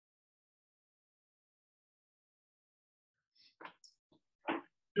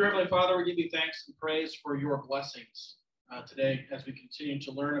Dear Heavenly Father, we give you thanks and praise for your blessings today as we continue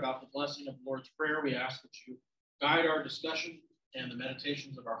to learn about the blessing of the Lord's Prayer. We ask that you guide our discussion and the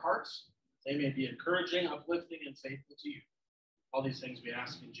meditations of our hearts. They may be encouraging, uplifting, and faithful to you. All these things we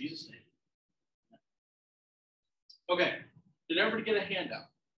ask in Jesus' name. Okay, did everybody get a handout?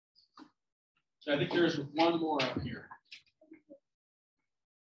 So I think there's one more up here.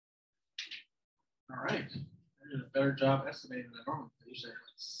 All right. I did a better job estimating than I normally do. Usually like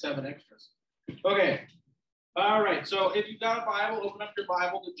 7 extras. Okay. All right. So if you've got a Bible, open up your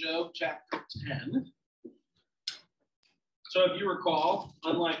Bible to Job chapter 10. So if you recall,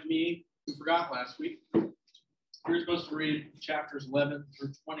 unlike me, who forgot last week, we were supposed to read chapters 11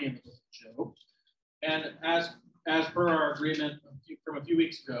 through 20 in the book of Job. And as per our agreement from a few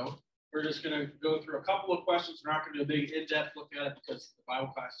weeks ago, we're just going to go through a couple of questions. We're not going to do a big in-depth look at it because the Bible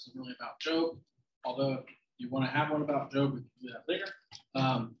class isn't really about Job. Although if you want to have one about Job, we can do that later.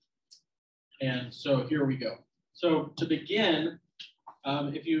 And so here we go. So to begin,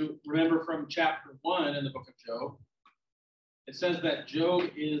 if you remember from chapter 1 in the book of Job, it says that Job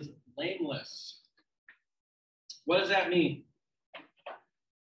is blameless. What does that mean?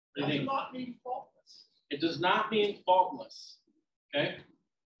 It does not mean faultless. It does not mean faultless. Okay?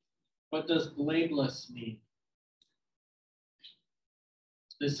 What does blameless mean?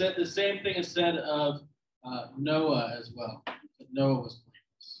 They said the same thing is said of Noah as well. Noah was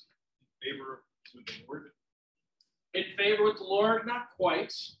blameless. In favor with the Lord? In favor with the Lord? Not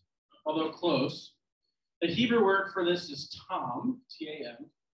quite, although close. The Hebrew word for this is tam, T-A-M,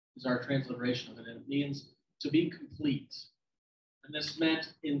 is our transliteration of it, and it means to be complete. And this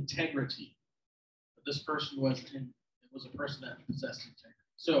meant integrity. But this person was a person that possessed integrity.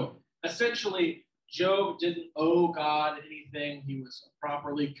 So essentially, Job didn't owe God anything. He was a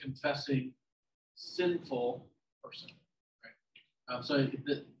properly confessing, sinful person. Right? So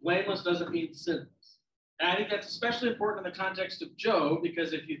the blameless doesn't mean sinless. And I think that's especially important in the context of Job,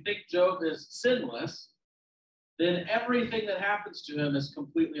 because if you think Job is sinless, then everything that happens to him is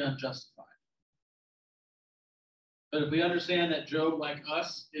completely unjustified. But if we understand that Job, like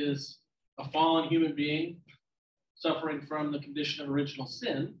us, is a fallen human being suffering from the condition of original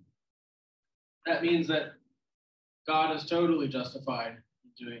sin, that means that God is totally justified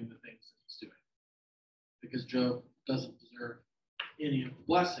in doing the things that he's doing, because Job doesn't deserve any of the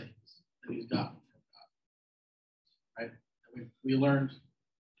blessings that he's gotten from God. Right? And we learned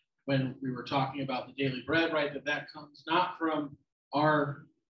when we were talking about the daily bread, right, that comes not from our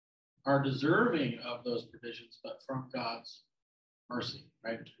deserving of those provisions, but from God's mercy.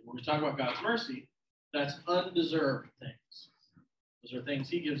 Right? When we talk about God's mercy, that's undeserved things. Those are things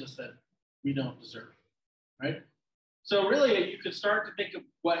he gives us that we don't deserve, right? So really, you could start to think of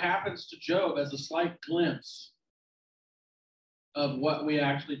what happens to Job as a slight glimpse of what we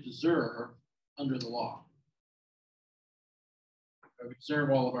actually deserve under the law. We deserve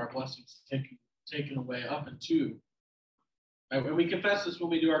all of our blessings taken away up into. Right? And we confess this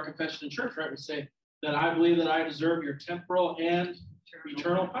when we do our confession in church, right? We say that I believe that I deserve your temporal and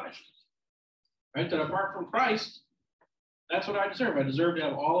eternal punishment, right? That apart from Christ, that's what I deserve. I deserve to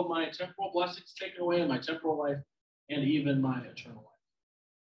have all of my temporal blessings taken away in my temporal life and even my eternal life.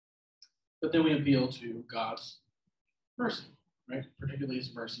 But then we appeal to God's mercy, right? Particularly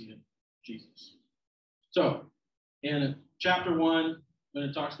his mercy in Jesus. So in chapter 1, when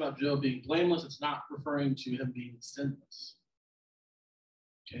it talks about Job being blameless, it's not referring to him being sinless.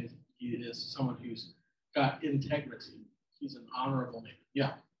 Okay, he is someone who's got integrity. He's an honorable man.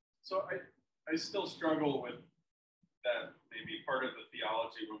 Yeah. So I still struggle with that maybe part of the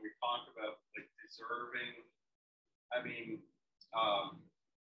theology when we talk about like deserving. I mean,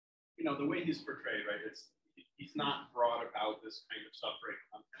 the way he's portrayed, right? He's not brought about this kind of suffering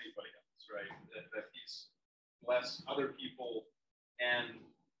on anybody else, right? That he's blessed other people. And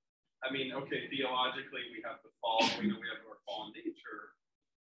I mean, okay, theologically we have the fall, we know we have our fallen nature.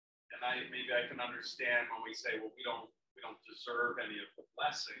 And maybe I can understand when we say, well, we don't deserve any of the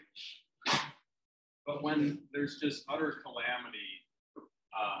blessings. But when there's just utter calamity,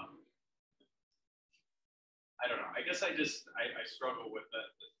 I don't know. I guess I struggle with the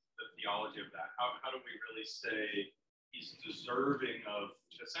theology of that. How do we really say he's deserving of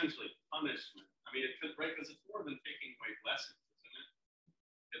essentially punishment? I mean, right? Because it's more than taking away blessings, isn't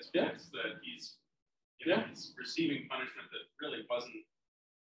it? It's that he's receiving punishment that really wasn't.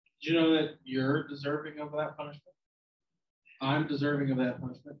 Did you know that you're deserving of that punishment? I'm deserving of that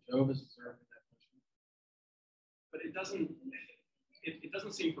punishment. Job is deserving of that punishment. But it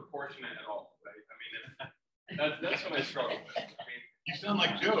doesn't seem proportionate at all, right? I mean, that's what I struggle with. I mean, You sound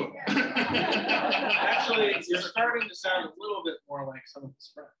like Job. Actually, you're starting to sound a little bit more like some of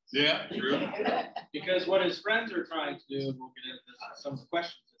his friends. Yeah, true. Because what his friends are trying to do, and we'll get into this, some of the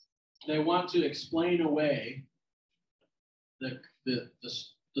questions, is they want to explain away the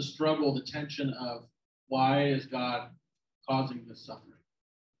struggle, the tension of why is God causing this suffering,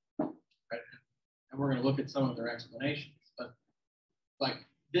 right? And we're going to look at some of their explanations. But like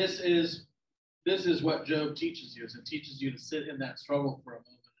this is what Job teaches you. Is it teaches you to sit in that struggle for a moment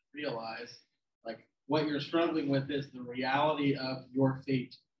and realize, like, what you're struggling with is the reality of your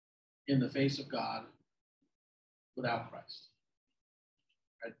fate in the face of God without Christ,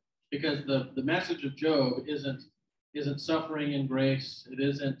 right? Because the message of Job isn't suffering in grace. It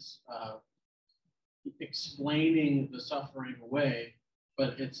isn't explaining the suffering away,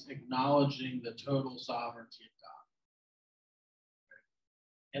 but it's acknowledging the total sovereignty of God.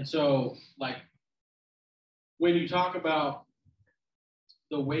 Right? And so, like, when you talk about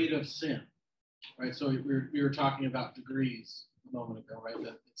the weight of sin, right? So we were talking about degrees a moment ago, right?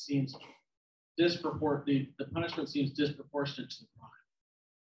 That it seems the punishment seems disproportionate to the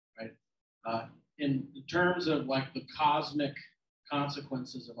crime, right? In terms of like the cosmic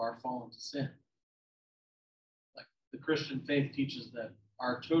consequences of our fall into sin, like the Christian faith teaches that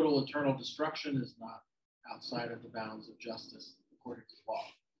our total eternal destruction is not outside of the bounds of justice according to law.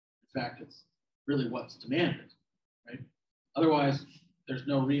 In fact, it's really what's demanded, right? Otherwise, there's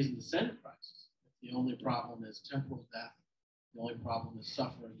no reason to send Christ. The only problem is temporal death. The only problem is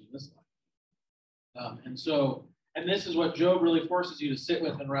suffering in this life. And this is what Job really forces you to sit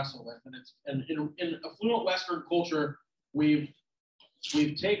with and wrestle with. And in affluent Western culture, we've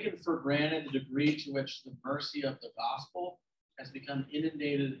taken for granted the degree to which the mercy of the gospel has become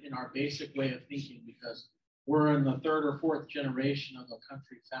inundated in our basic way of thinking, because we're in the third or fourth generation of a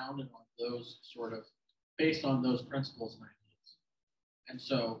country founded on those based on those principles and ideas. And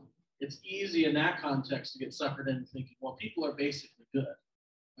so it's easy in that context to get suckered into thinking, well, people are basically good.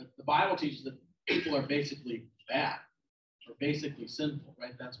 But the Bible teaches that people are basically bad or basically sinful,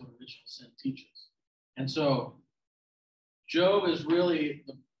 right? That's what original sin teaches. And so Job is really,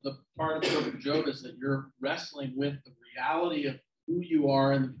 the part of the book of Job is that you're wrestling with the reality of who you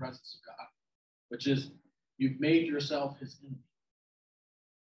are in the presence of God, which is you've made yourself his enemy.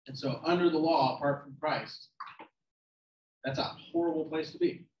 And so under the law, apart from Christ, that's a horrible place to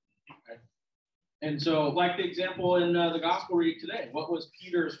be. Right? And so, like the example in the gospel read today, what was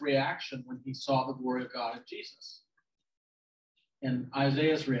Peter's reaction when he saw the glory of God in Jesus? And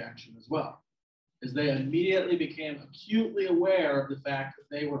Isaiah's reaction as well, is they immediately became acutely aware of the fact that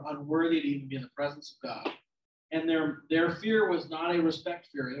they were unworthy to even be in the presence of God. And their fear was not a respect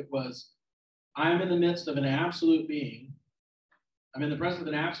fear. It was, I'm in the midst of an absolute being. I'm in the presence of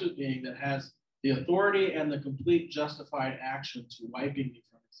an absolute being that has the authority and the complete justified action to wiping me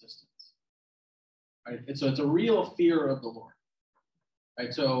from existence. Right? And so it's a real fear of the Lord.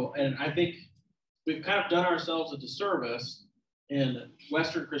 Right? So, and I think we've kind of done ourselves a disservice in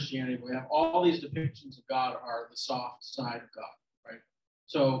Western Christianity. We have all these depictions of God are the soft side of God, right?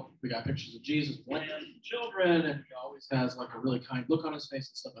 So we got pictures of Jesus, land, and children, and he always has like a really kind look on his face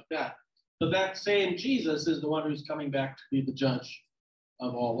and stuff like that. But that same Jesus is the one who's coming back to be the judge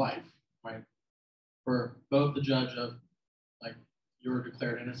of all life, right? For both the judge of, like, you're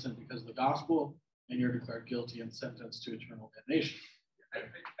declared innocent because of the gospel, and you're declared guilty and sentenced to eternal damnation.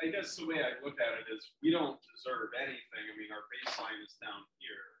 I guess the way I look at it is we don't deserve anything. I mean, our baseline is down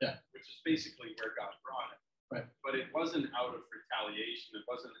here, which is basically where God brought it. Right. But it wasn't out of retaliation. It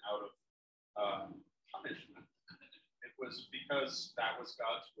wasn't out of punishment. It was because that was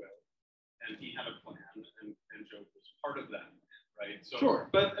God's will, and he had a plan, and Job was part of that plan, right? So, sure,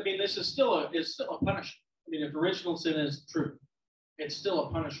 but I mean, this is still a punishment. I mean, if original sin is true, it's still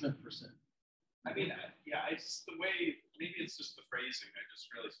a punishment for sin. I mean, yeah, it's the way, maybe it's just the phrasing. I just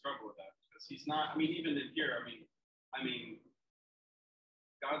really struggle with that because he's not, I mean, even in here, I mean,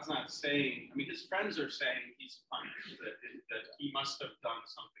 God's not saying, I mean, his friends are saying he's punished, that he must have done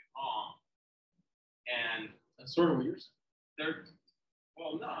something wrong. And that's sort of what you're saying.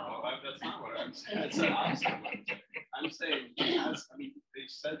 Well, no, that's not what I'm saying. That's the opposite of what I'm saying. I'm saying, they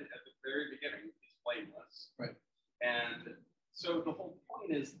said at the very beginning, he's blameless. Right. And so the whole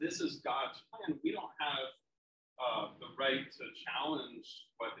point is, this is God's plan. We don't have the right to challenge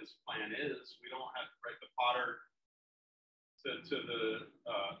what his plan is. We don't have the right. The potter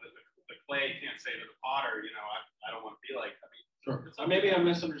the clay can't say to the potter, I don't want to be like. I mean, sure. Maybe I'm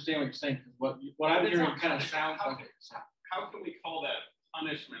misunderstanding what you're saying. What I'm hearing kind of sounds like. How can we call that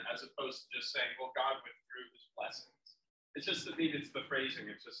punishment as opposed to just saying, well, God withdrew his blessings? It's just that maybe it's the phrasing.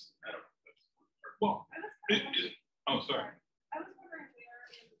 It's just, I don't know. Well, oh, sorry. I was wondering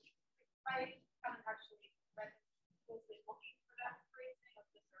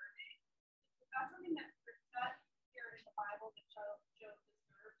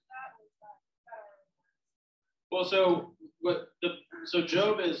Well, so so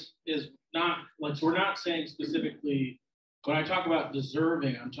Job is not like, so we're not saying specifically when I talk about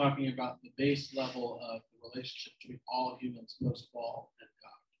deserving, I'm talking about the base level of the relationship between all humans post fall and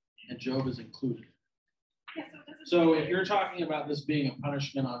God, and Job is included. Yeah, so if you're talking about this being a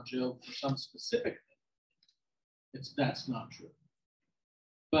punishment on Job for some specific thing, that's not true.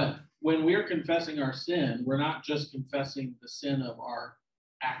 But when we're confessing our sin, we're not just confessing the sin of our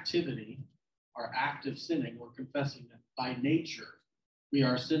activity, our active sinning. We're confessing that by nature we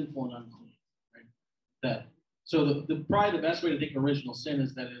are sinful and unclean. Right? So probably the best way to think of original sin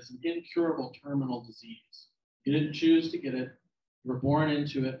is that it is an incurable terminal disease. You didn't choose to get it. You were born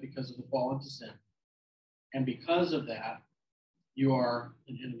into it because of the fall into sin. And because of that, you are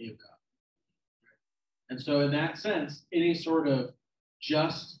an enemy of God. And so in that sense, any sort of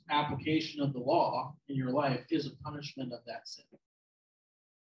just application of the law in your life is a punishment of that sin.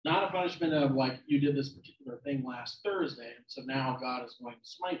 Not a punishment of like, you did this particular thing last Thursday, and so now God is going to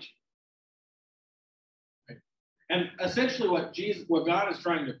smite you. Right? And essentially what God is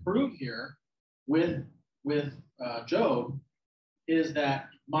trying to prove here with Job is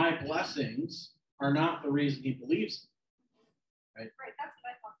that my blessings are not the reason he believes in. Right? Right, that's what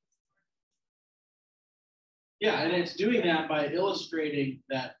I thought. Yeah, and it's doing that by illustrating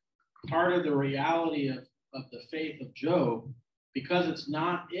that part of the reality of the faith of Job, because it's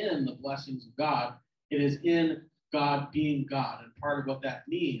not in the blessings of God, it is in God being God. And part of what that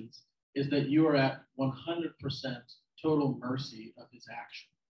means is that you are at 100% total mercy of his action.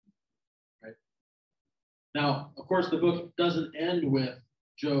 Right? Now, of course, the book doesn't end with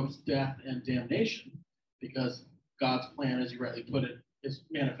Job's death and damnation, because God's plan, as you rightly put it, is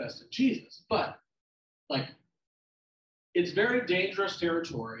manifest in Jesus. But like, it's very dangerous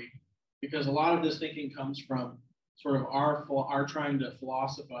territory, because a lot of this thinking comes from sort of our trying to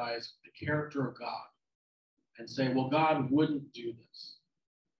philosophize the character of God and say, well, God wouldn't do this.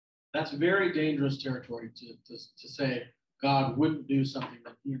 That's very dangerous territory to say God wouldn't do something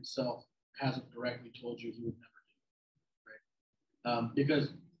that he himself hasn't directly told you he would never do. Right?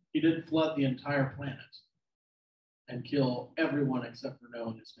 Because he didn't flood the entire planet and kill everyone except for Noah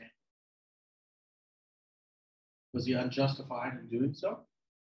and his family. Was he unjustified in doing so?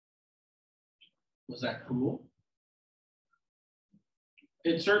 Was that cruel?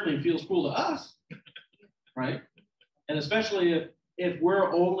 It certainly feels cruel to us, right? And especially if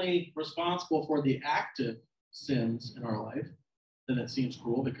we're only responsible for the active sins in our life, then it seems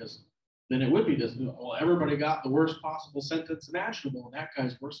cruel, because then it would be just, well, everybody got the worst possible sentence imaginable, and that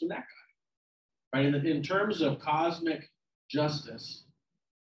guy's worse than that guy, right? And in terms of cosmic justice,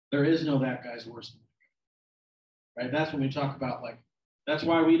 there is no that guy's worse than that guy, right? That's when we talk about, like, that's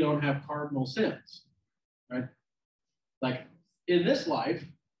why we don't have cardinal sins, right? Like, in this life,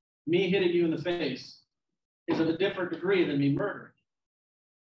 me hitting you in the face is of a different degree than me murdering you.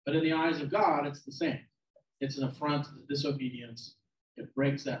 But in the eyes of God, it's the same. It's an affront, it's a disobedience. It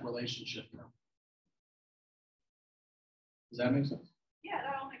breaks that relationship. Does that make sense? Yeah,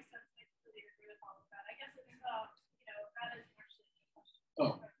 that all makes sense. I completely agree with all of that. I guess it's, that is actually a question.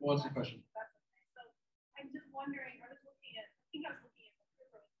 Oh, well, what's the question? That's okay. So I'm just wondering, I was looking at the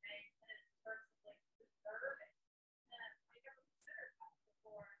Cooper thing in terms of like deserving. And I never considered that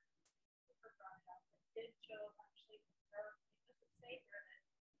before Cooper brought it up. Did Job actually deserve this is Savior, and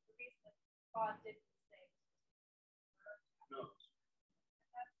the reason that God didn't save No.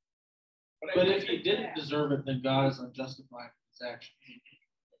 But if he didn't deserve it, then God is unjustified in his action.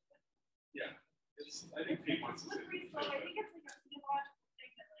 Yeah, I think he wants to say. I think it's like a theological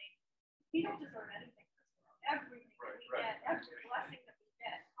thing that, like, we don't deserve anything in this world. Everything that we get, every blessing that we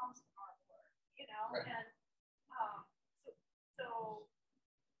get comes from our Lord, Right. And so.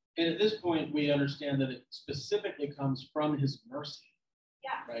 And at this point, we understand that it specifically comes from his mercy.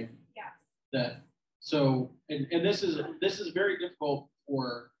 Yes. Right. Yes. That so, and this is very difficult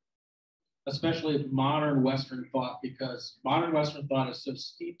for especially modern Western thought, because modern Western thought is so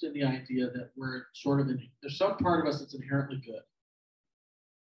steeped in the idea that we're sort of there's some part of us that's inherently good.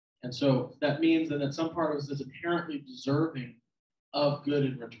 And so that means that some part of us is inherently deserving of good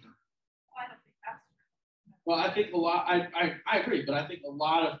in return. I don't think that's true. Well, I think I agree, but I think a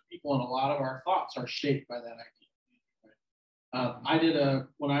lot of people and a lot of our thoughts are shaped by that idea.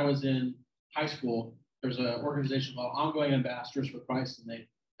 When I was in high school, there's an organization called Ongoing Ambassadors for Christ, and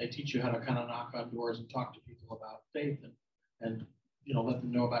they teach you how to kind of knock on doors and talk to people about faith and let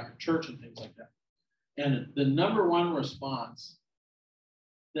them know about your church and things like that. And the number one response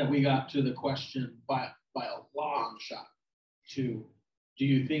that we got to the question by a long shot to, do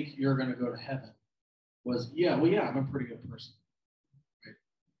you think you're going to go to heaven, was, yeah, I'm a pretty good person. Right?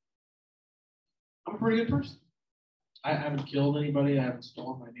 I'm a pretty good person. I haven't killed anybody. I haven't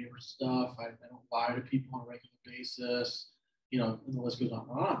stolen my neighbor's stuff. I don't lie to people on a regular basis. And the list goes on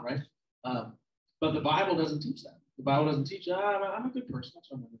and on, right? But the Bible doesn't teach that. The Bible doesn't teach, I'm a good person. That's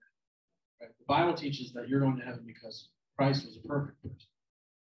what I'm going to do. Right? The Bible teaches that you're going to heaven because Christ was a perfect person.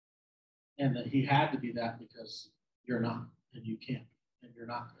 And that he had to be that because you're not, and you can't, and you're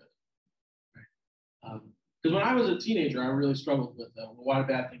not good. Right? Because when I was a teenager, I really struggled with why do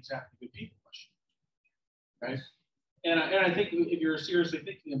bad things happen to good people question. Right? And I think if you're seriously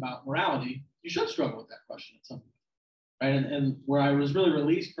thinking about morality, you should struggle with that question at some point. Right? And where I was really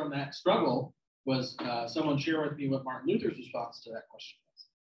released from that struggle was someone shared with me what Martin Luther's response to that question was.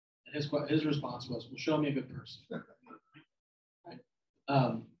 And his response was, well, show me a good person. Right?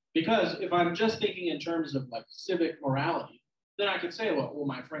 Because if I'm just thinking in terms of like civic morality, then I could say, well,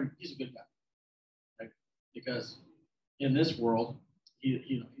 my friend, he's a good guy. Right? Because in this world,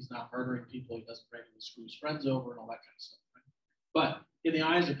 he's not murdering people, he doesn't regularly screw his friends over and all that kind of stuff. Right? But in the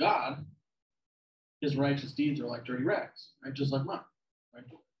eyes of God, his righteous deeds are like dirty rags, right? Just like mine. Right?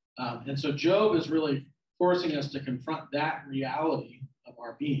 And so Job is really forcing us to confront that reality of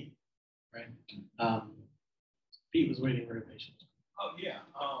our being, right? Pete was waiting very patiently. Oh, yeah.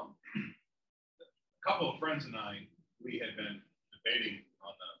 A couple of friends and I, we had been debating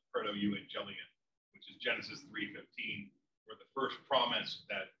on the Proto-Evangelion, which is Genesis 3:15, where the first promise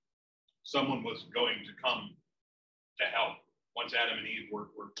that someone was going to come to help once Adam and Eve were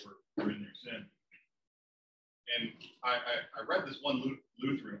in their sin. And I read this one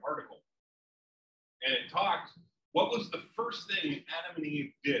Lutheran article, and it talked, what was the first thing Adam and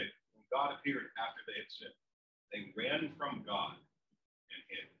Eve did when God appeared after they had sinned? They ran from God and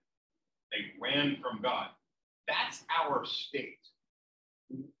hid. They ran from God. That's our state.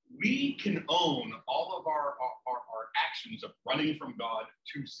 We can own all of our actions of running from God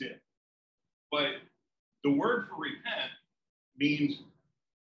to sin. But the word for repent means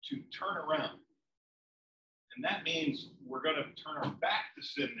to turn around. And that means we're going to turn our back to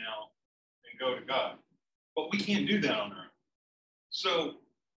sin now and go to God. But we can't do that on our own. So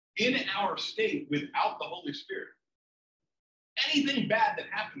in our state without the Holy Spirit, anything bad that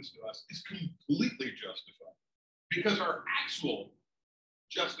happens to us is completely justified because our actual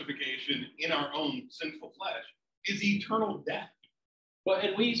justification in our own sinful flesh is eternal death. Well,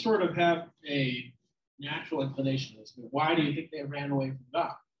 and we sort of have a natural inclination to this. Why do you think they ran away from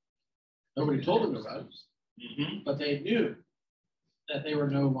God? Nobody told them to run, but they knew that they were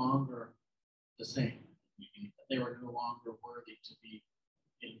no longer the same. That they were no longer worthy to be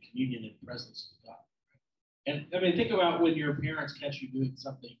in communion and presence with God. And I mean, think about when your parents catch you doing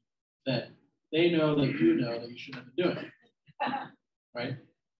something that they know that you shouldn't have been doing, right?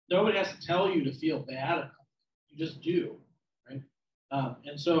 Nobody has to tell you to feel bad about it. You just do, right?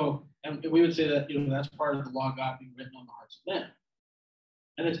 And we would say that that's part of the law of God being written on the hearts of men.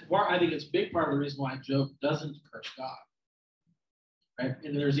 And I think it's a big part of the reason why Job doesn't curse God, right?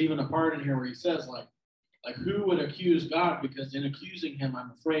 And there's even a part in here where he says like who would accuse God? Because in accusing him,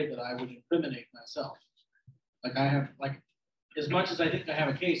 I'm afraid that I would incriminate myself. As much as I think I have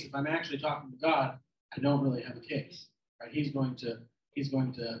a case, if I'm actually talking to God, I don't really have a case, right? He's going to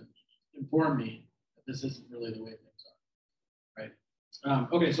inform me that this isn't really the way things are, right?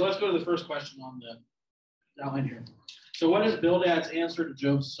 Okay, so let's go to the first question on the outline here. So what is Bildad's answer to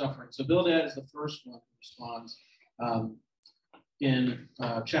Job's suffering? So Bildad is the first one who responds in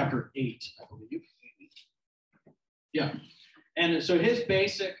chapter 8, I believe. Yeah, and so his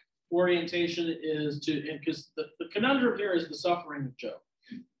basic orientation is because the conundrum here is the suffering of Job.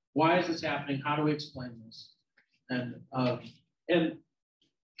 Why is this happening? How do we explain this? And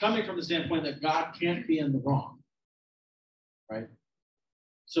coming from the standpoint that God can't be in the wrong, right?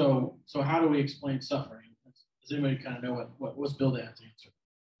 So how do we explain suffering? Does anybody kind of know what's Bildad's answer?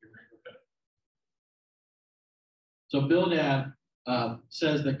 So Bildad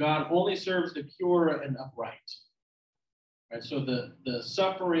says that God only serves the pure and upright. Right, so the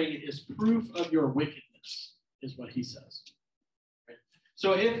suffering is proof of your wickedness, is what he says. Right?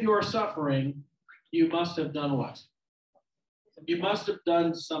 So if you're suffering, you must have done what? You must have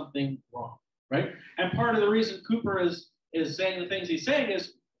done something wrong, right? And part of the reason Cooper is saying the things he's saying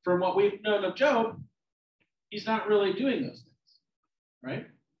is, from what we've known of Job, he's not really doing those things, right?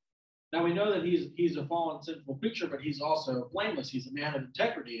 Now we know that he's a fallen, sinful creature, but he's also blameless. He's a man of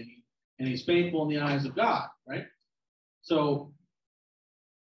integrity, and he's faithful in the eyes of God, right? So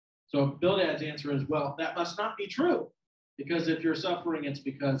Bildad's answer is, well, that must not be true, because if you're suffering, it's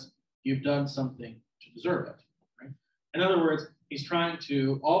because you've done something to deserve it, right? In other words,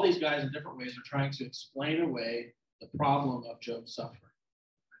 all these guys in different ways are trying to explain away the problem of Job's suffering.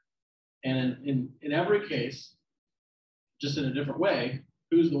 And in every case, just in a different way,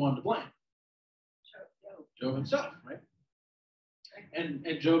 who's the one to blame? Job himself, right? And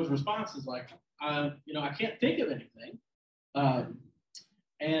Job's response is like, I can't think of anything.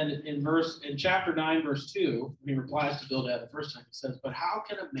 And in chapter 9, verse 2, when he replies to Bildad the first time, he says, "But how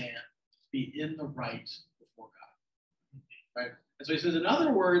can a man be in the right before God?" Right? And so he says, in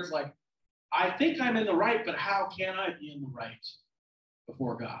other words, like, I think I'm in the right, but how can I be in the right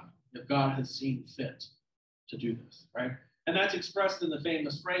before God if God has seen fit to do this, right? And that's expressed in the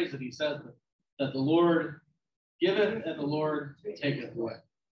famous phrase that he says that the Lord giveth and the Lord taketh away.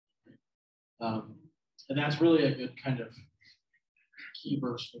 And that's really a good kind of key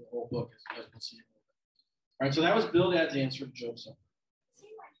verse for the whole book, as we'll see. All right, so that was Bildad's answer to Job's suffering. It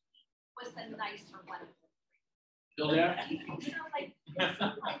seemed like he was the nicer one of the three. Bildad? It seemed like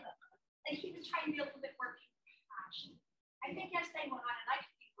he was trying to be a little bit more compassionate. I think as they went on, and I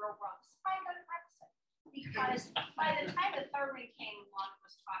could be real wrong, because by the time the third one came along and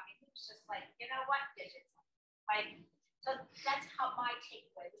was talking, he was just like, you know what, digits. Like, so that's how my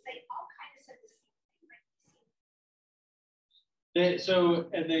takeaway was. They all kind of said the same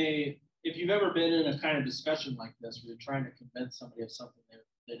thing. If you've ever been in a kind of discussion like this, where you're trying to convince somebody of something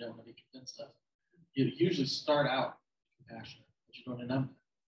they don't want to be convinced of, you usually start out compassionate, but you're going to numb them.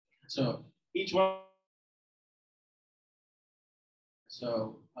 So each one.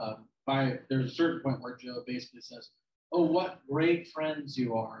 So there's a certain point where Job basically says, "Oh, what great friends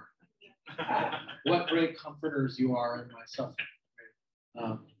you are! What great comforters you are in my suffering."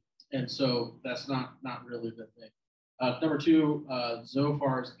 And so that's not really the thing. Number two,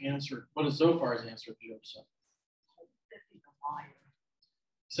 Zophar's answer. What is Zophar's answer to Job's suffering?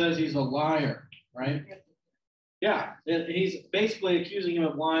 He says he's a liar, right? Yeah, he's basically accusing him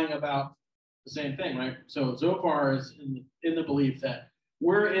of lying about the same thing, right? So Zophar is in the belief that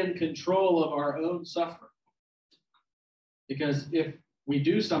we're in control of our own suffering. Because if we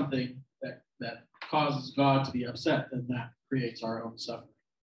do something that causes God to be upset, then that creates our own suffering.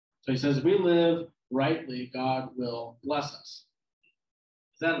 So he says, if we live rightly, God will bless us.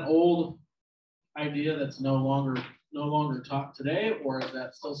 Is that an old idea that's no longer taught today, or is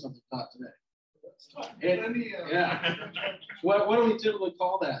that still something taught today? Yeah. What do we typically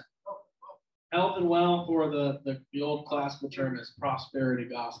call that? Health and wealth, or the old classical term is prosperity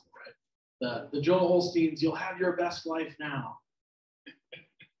gospel, right? The Joel Osteens, you'll have your best life now.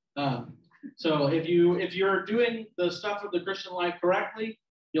 So if you're doing the stuff of the Christian life correctly,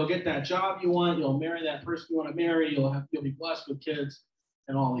 you'll get that job you want, you'll marry that person you want to marry, you'll be blessed with kids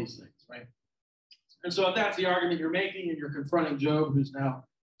and all these things, right? And so if that's the argument you're making, and you're confronting Job, who's now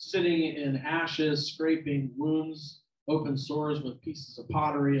sitting in ashes, scraping wounds, open sores with pieces of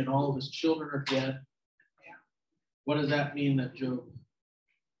pottery, and all of his children are dead. What does that mean that Job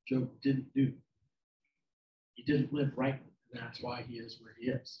didn't do? He didn't live rightly, and that's why he is where he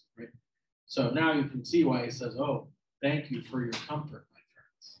is, right? So now you can see why he says, "Oh, thank you for your comfort, my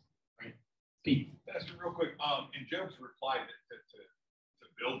friends." Right? Pete. Pastor, real quick, in Job's reply to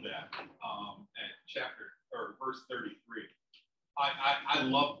Bildad, at chapter or verse 33. I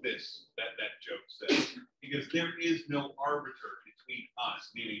love this that Job says, because there is no arbiter between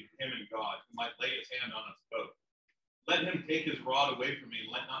us, meaning him and God, who might lay his hand on us both. Let him take his rod away from me,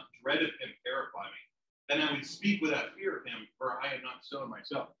 and let not dread of him terrify me. Then I would speak without fear of him, for I had not sown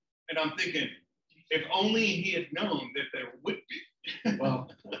myself. And I'm thinking, if only he had known that there would be. Well,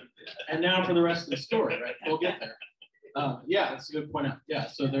 and now for the rest of the story, right? We'll get there. Yeah, that's a good point out. Yeah,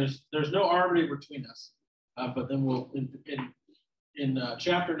 so there's no arbiter between us, but then we'll in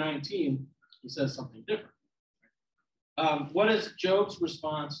chapter 19, he says something different. What is Job's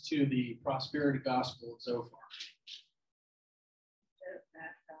response to the prosperity gospel of Zophar?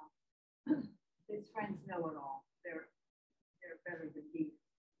 That his friends know it all. They're better than he.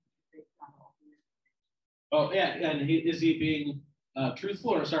 Oh yeah, and is he being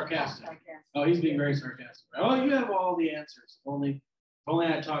truthful or sarcastic? Oh, he's being very sarcastic. Oh, you have all the answers. If only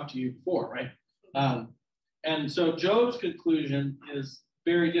I talked to you before, right? And so Job's conclusion is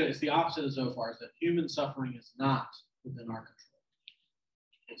very good. It's the opposite of Zophar's, that human suffering is not within our control.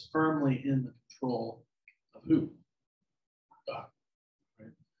 It's firmly in the control of who? God. Right?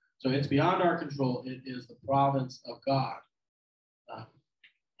 So it's beyond our control. It is the province of God.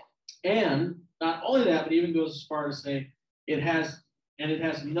 And not only that, but even goes as far as to say it has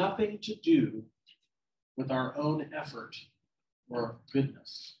nothing to do with our own effort or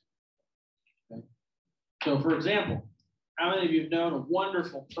goodness. Okay? So, for example, how many of you have known a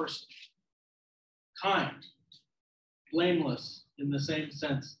wonderful person, kind, blameless in the same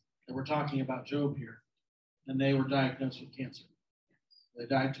sense that we're talking about Job here, and they were diagnosed with cancer? They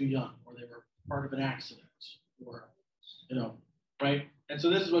died too young, or they were part of an accident, or right? And so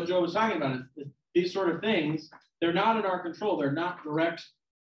this is what Job was talking about, is these sort of things, they're not in our control. They're not direct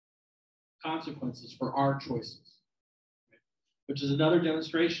consequences for our choices, right? Which is another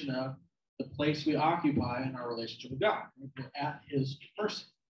demonstration of the place we occupy in our relationship with God. We're at his mercy,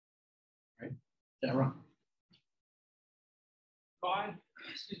 right? Is that wrong? God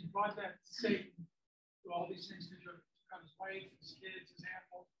that Satan do all these things to his wife, his kids, his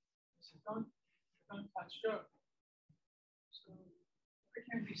animals. He said, don't touch Job. So we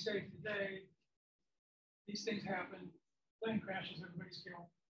can't be safe today. These things happen. Plane crashes, everybody's killed.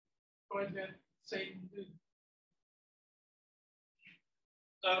 God that Satan did.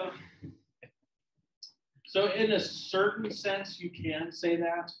 So in a certain sense, you can say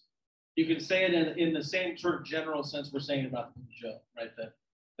that. You can say it in the same sort of general sense we're saying about Job, right?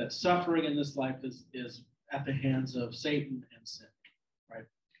 That suffering in this life is at the hands of Satan and sin, right?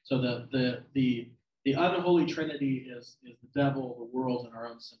 So the unholy trinity is the devil, the world, and our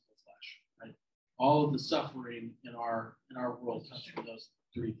own sinful flesh, right? All of the suffering in our world comes from those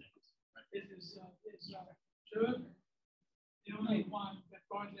three things. Right? Is Job the only one that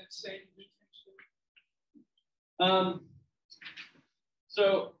God let Satan do things to?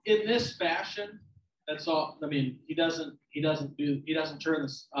 So in this fashion, that's all. I mean, he doesn't turn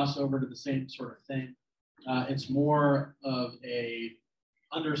us over to the same sort of thing. It's more of a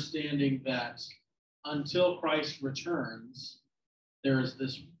understanding that until Christ returns, there's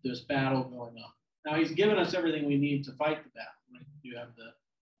this battle going on. Now he's given us everything we need to fight the battle. Right? You have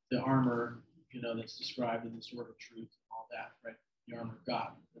the armor, that's described in the sword of truth and all that, right? The armor of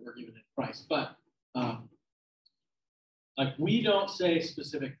God that we're given in Christ. But like we don't say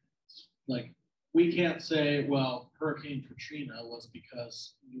specific things. Like we can't say, well, Hurricane Katrina was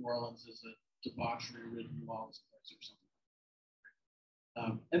because New Orleans is a debauchery-ridden New Orleans place or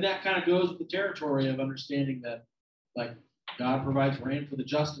something. And that kind of goes with the territory of understanding that, like, God provides rain for the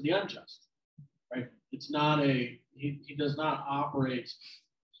just and the unjust, right? It's not he does not operate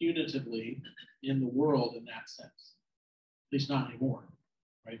punitively in the world in that sense, at least not anymore,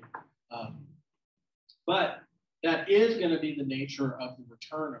 right? But that is going to be the nature of the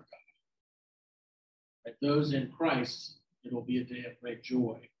return of God. Right? Those in Christ, it will be a day of great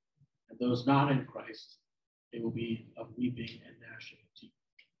joy. And those not in Christ, it will be of weeping and gnashing of teeth.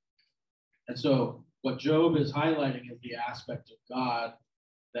 And so what Job is highlighting is the aspect of God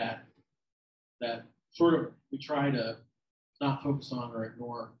that sort of we try to not focus on or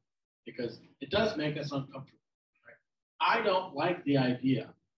ignore because it does make us uncomfortable. Right? I don't like the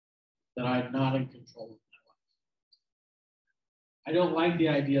idea that I'm not in control of my life. I don't like the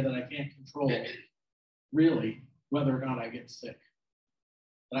idea that I can't control really whether or not I get sick.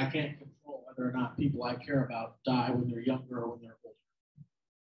 That I can't control whether or not people I care about die when they're younger or when they're older.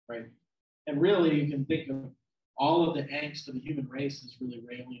 Right? And really, you can think of all of the angst of the human race is really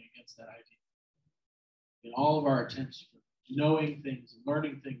railing against that idea. And all of our attempts for knowing things and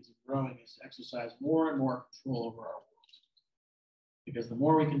learning things and growing is to exercise more and more control over our world. Because the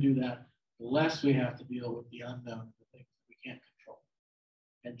more we can do that, the less we have to deal with the unknown and the things that we can't control.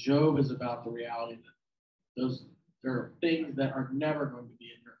 And Job is about the reality that there are things that are never going to be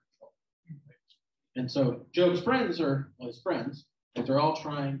in your control. Right? And so Job's friends his friends, but they're all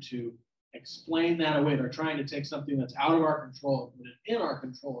trying to explain that away. They're trying to take something that's out of our control and put it in our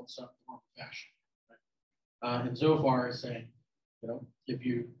control in some form or fashion. Right? And Zophar is saying, if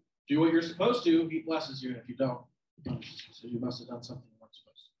you do what you're supposed to, he blesses you, and if you don't, he punishes you. So you must have done something you weren't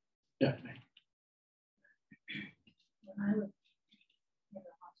supposed to. Yeah, May. When I was in the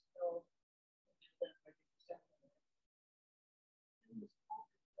hospital, it was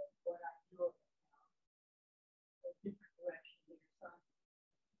what I knew of a different direction than your son.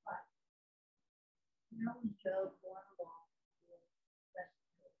 But when Job going along with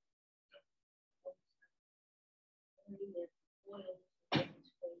respiratory,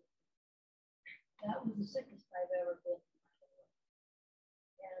 that was the sickest I've ever been in my life.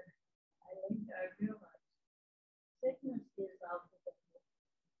 And I realized sickness is out of the world.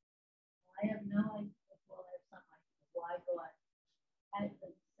 I have no idea. Well, I have some idea why God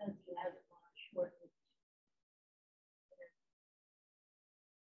says he has it on a short list.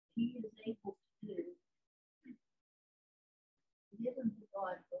 He is able to do. It isn't that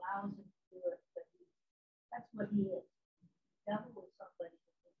God allows him to do it, but that's what he is. The devil is somebody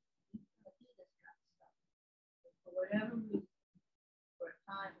he's going to do this kind of stuff. And for whatever reason, for a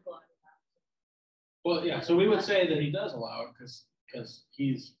time, God allows it. Well, yeah, so we would say that he does allow it because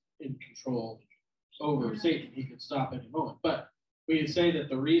he's in control over Satan. He could stop any moment. But we would say that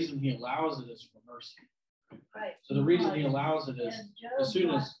the reason he allows it is for mercy. Right. So the reason he allows it is as soon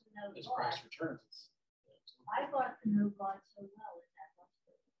as Christ Christ returns. I got to know God so well in that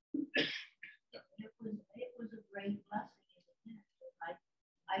hospital. It was a great blessing in the end.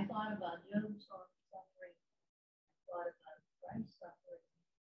 I thought about Job's suffering. I thought about Christ's suffering.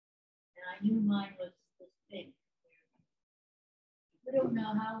 And I knew mine was this big. We don't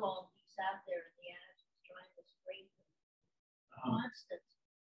know how long he sat there in the ashes trying to straighten. Constant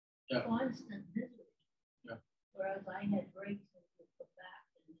misery. Yeah. Whereas I had breaks and would come back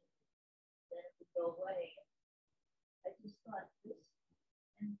and then it would go away. I just thought this,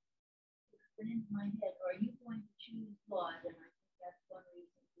 and it went into my head, are you going to choose God? And I think that's one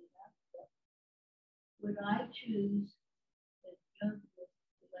reason we have to. Would I choose that Job was,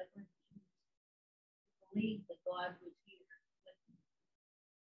 would I going to choose to believe that God was here with me?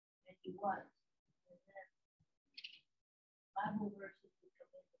 And he was. And then Bible verses would come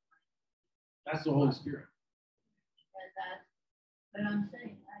into my head. That's the Holy Spirit. And that's, but I'm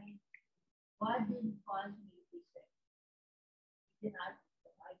saying, God didn't cause me to be sick. He did not,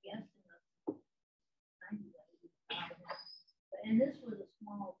 I guess, in a 90 days. And this was a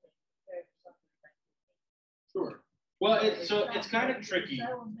small thing compared to something like this. Sure. Well, it's kind of tricky. It's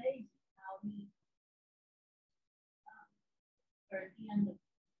so amazing how he, or at the end of the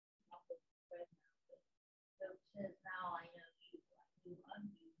prayer, so it says, now I know you, I do love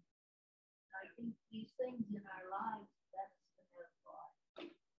you. I think these things in our lives, that's the will of God.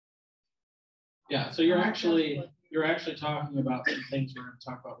 Yeah, so you're actually talking about some things we're going to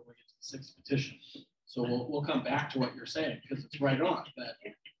talk about when we get to the sixth petition. So we'll come back to what you're saying because it's right on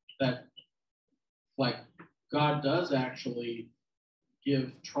that like God does actually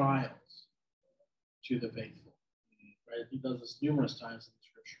give trials to the faithful, right? He does this numerous times in the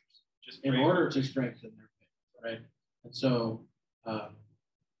scriptures just in order to strengthen their faith, right? And so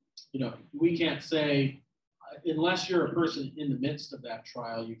we can't say unless you're a person in the midst of that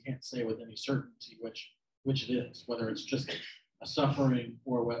trial, you can't say with any certainty which it is, whether it's just a suffering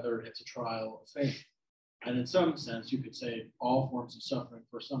or whether it's a trial of faith. And in some sense, you could say all forms of suffering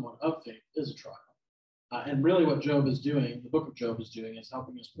for someone of faith is a trial. And really what Job is doing, the book of Job is doing, is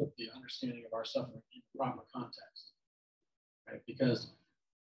helping us put the understanding of our suffering in the proper context. Right? Because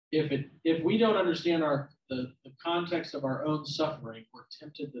if we don't understand the context of our own suffering, we're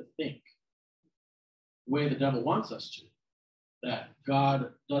tempted to think the way the devil wants us to, that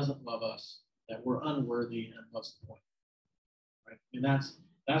God doesn't love us, that we're unworthy, and what's the point? Right? And that's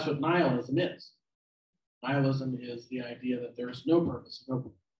what nihilism is. Nihilism is the idea that there's no purpose, no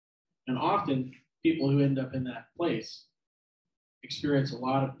point. And often people who end up in that place experience a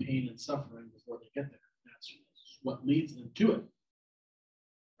lot of pain and suffering before they get there. That's what leads them to it.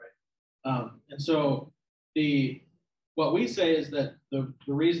 Right? And so what we say is that the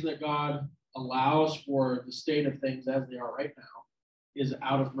reason that God allows for the state of things as they are right now is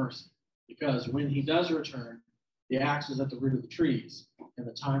out of mercy. Because when he does return, the axe is at the root of the trees, and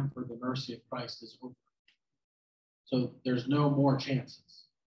the time for the mercy of Christ is over. So there's no more chances,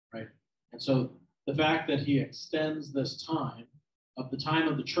 right? And so the fact that he extends this time, of the time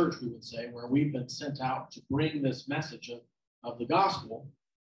of the church, we would say, where we've been sent out to bring this message of the gospel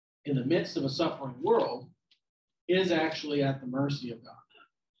in the midst of a suffering world, is actually at the mercy of God.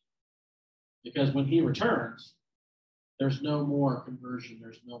 Because when he returns, there's no more conversion,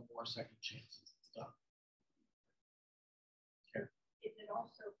 there's no more second chances and stuff. Is it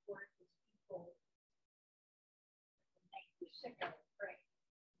also for his people to make you sick of pray?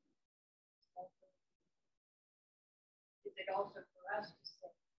 Is it also for us to say?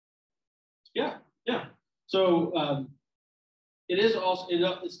 Yeah. So it is also,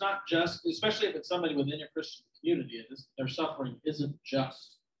 it's not just, especially if it's somebody within your Christian community, their suffering isn't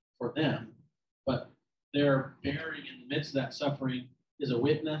just for them, but they're bearing in the midst of that suffering is a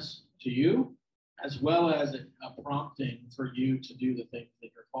witness to you, as well as a prompting for you to do the things that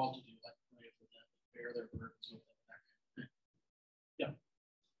you're called to do, like pray for them, bear their burdens with them, that kind of thing. Yeah.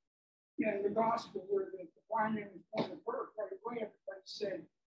 Yeah, in the gospel where the finding was point of birth, right away everybody said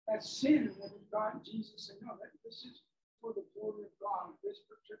that's sin, and then God, Jesus said, no, this is for the glory of God, this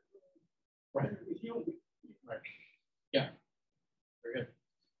particular right. The healing. Right. Yeah. Very good.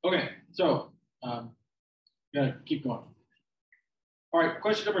 Okay, so gotta keep going. All right,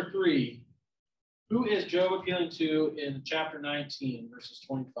 question number 3. Who is Job appealing to in chapter 19, verses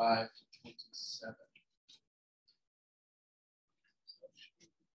 25 to 27?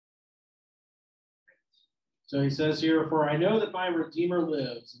 So he says here, for I know that my Redeemer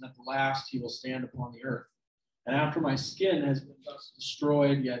lives, and at the last he will stand upon the earth. And after my skin has been thus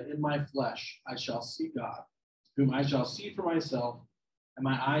destroyed, yet in my flesh I shall see God, whom I shall see for myself, and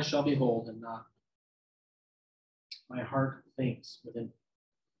my eyes shall behold, and not my heart faints within me.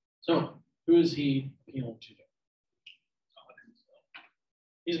 So Who is he appealing to?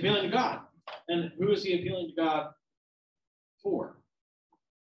 He's appealing to God. And who is he appealing to God for?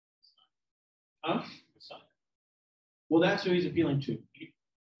 Huh? Well, that's who he's appealing to.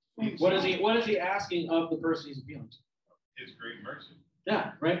 What is he asking of the person he's appealing to? His great mercy.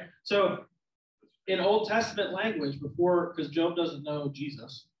 Yeah, right. So in Old Testament language, before, because Job doesn't know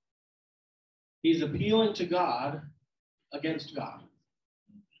Jesus, he's appealing to God against God.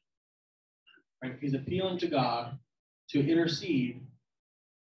 Right? He's appealing to God to intercede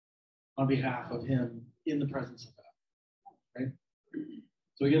on behalf of him in the presence of God. Right?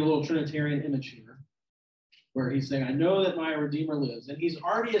 So we get a little Trinitarian image here, where he's saying, I know that my Redeemer lives. And he's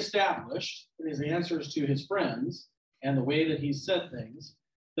already established in his answers to his friends and the way that he's said things,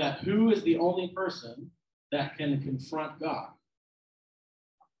 that who is the only person that can confront God?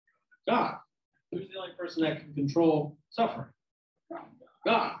 God. Who's the only person that can control suffering?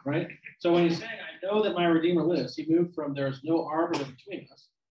 God, right? So when he's saying, I know that my Redeemer lives, he moved from there's no arbiter between us,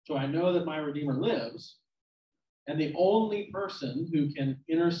 so I know that my Redeemer lives, and the only person who can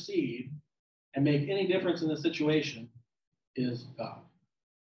intercede and make any difference in the situation is God.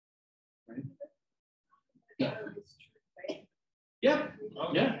 Right? Yeah. Yeah.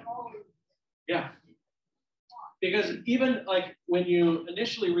 Yeah. Yeah. Because even like when you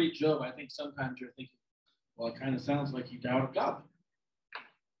initially read Job, I think sometimes you're thinking, well, it kind of sounds like he doubted God.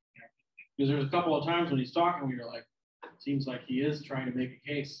 Because there's a couple of times when he's talking where you're like, seems like he is trying to make a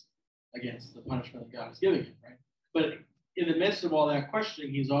case against the punishment that God is giving him, right? But in the midst of all that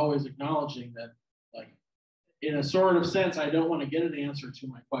questioning, he's always acknowledging that, like, in a sort of sense, I don't want to get an answer to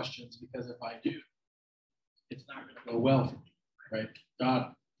my questions, because if I do, it's not going to go well for me, right?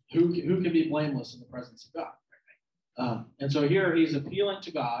 God, who can be blameless in the presence of God? And so here he's appealing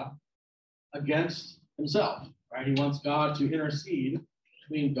to God against himself, right? He wants God to intercede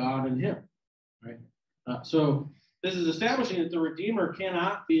between God and him, right? So this is establishing that the Redeemer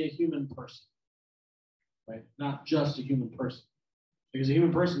cannot be a human person, right? Not just a human person, because a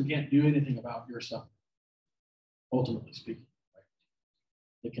human person can't do anything about your suffering, ultimately speaking. Right?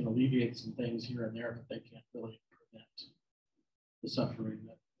 They can alleviate some things here and there, but they can't really prevent the suffering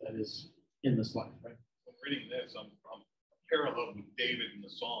that is in this life, right? When reading this, I'm paralleled with David in the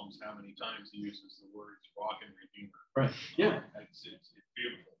Psalms, how many times he uses the words rock and redeemer. Right. Yeah. It's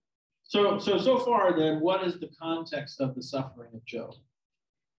beautiful. So far, then, what is the context of the suffering of Job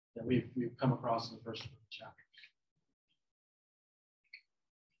that we've come across in the first chapter?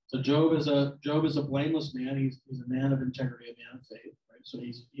 So Job is a blameless man. He's a man of integrity, a man of faith, right? So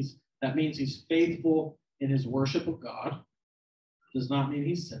that means he's faithful in his worship of God. Does not mean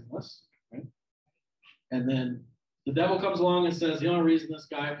he's sinless, right? And then the devil comes along and says, the only reason this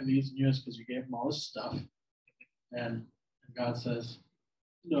guy believes in you is because you gave him all this stuff. And God says,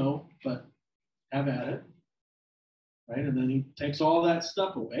 no, but have at it, right? And then he takes all that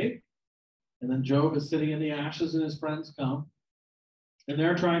stuff away. And then Job is sitting in the ashes and his friends come. And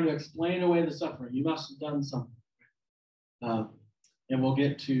they're trying to explain away the suffering. You must have done something. And we'll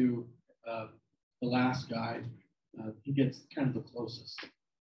get to the last guy. He gets kind of the closest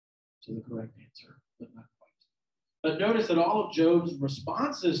to the correct answer, but not quite. But notice that all of Job's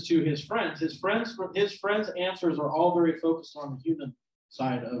responses to his friends' answers are all very focused on the human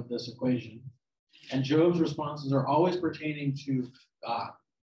side of this equation. And Job's responses are always pertaining to God.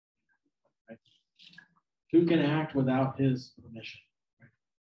 Right? Who can act without his permission? Right?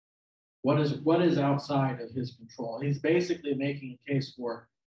 What is outside of his control? He's basically making a case for,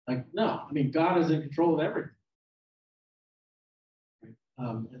 like, no, I mean, God is in control of everything. Right?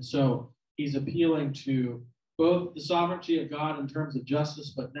 And so he's appealing to both the sovereignty of God in terms of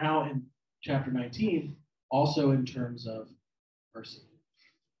justice, but now in chapter 19, also in terms of mercy.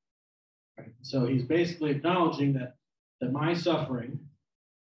 Right? So he's basically acknowledging that my suffering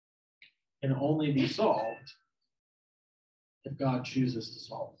can only be solved if God chooses to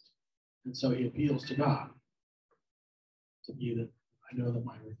solve it. And so he appeals to God to be that I know that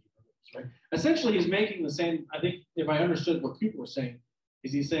my Redeemer lives, right? Essentially, he's making the same, I think, if I understood what Cooper was saying,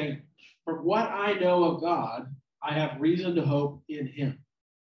 is he's saying, from what I know of God, I have reason to hope in him.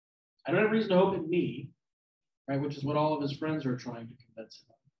 I don't have reason to hope in me, right? Which is what all of his friends are trying to convince him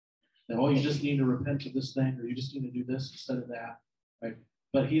of. That, well, you just need to repent of this thing, or you just need to do this instead of that, right?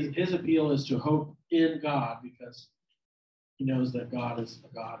 But his appeal is to hope in God, because he knows that God is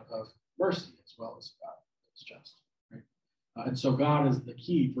a God of mercy as well as a God that's just, right? And so God is the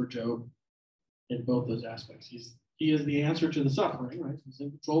key for Job in both those aspects. He is the answer to the suffering, right? He's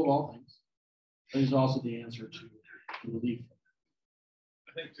in control of all things, but he's also the answer to relief.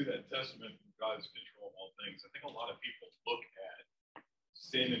 I think to that testament of God's control of all things, I think a lot of people look at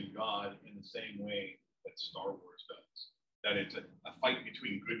sin and God in the same way that Star Wars does. That it's a fight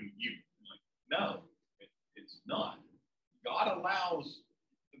between good and evil. Like, no, it's not. God allows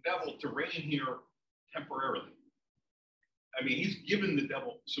the devil to reign here temporarily. I mean, he's given the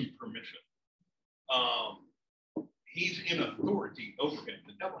devil some permission. He's in authority over him.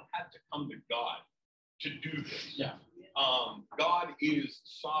 The devil had to come to God to do this. Yeah. God is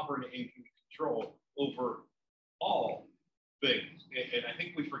sovereign and in control over all things. And I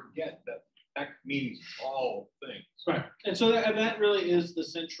think we forget that that means all things. Right. And so that really is the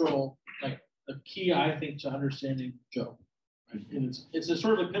central, like the key, I think, to understanding Job. Right? And it's a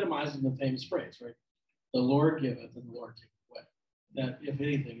sort of epitomizing the famous phrase, right? The Lord giveth and the Lord taketh away. That, if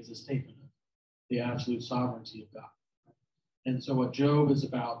anything, is a statement of the absolute sovereignty of God. And so what Job is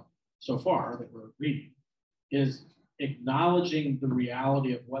about so far that we're reading is acknowledging the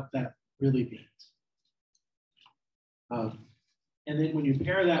reality of what that really means. And then when you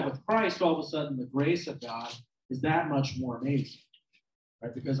pair that with Christ, all of a sudden the grace of God is that much more amazing,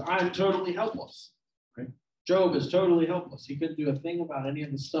 right? Because I'm totally helpless, right? Job is totally helpless. He couldn't do a thing about any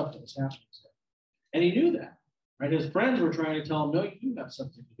of the stuff that was happening to him. And he knew that, right? His friends were trying to tell him, no, you do have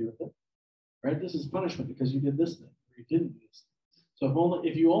something to do with it, right? This is punishment because you did this thing, or you didn't do this thing. So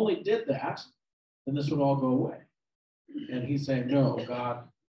if you only did that, then this would all go away. And he's saying, no, God,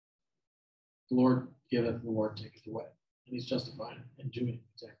 the Lord giveth, the Lord taketh away. And he's justified in doing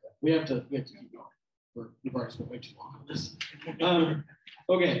exactly that. We have to keep going. We've already spent way too long on this.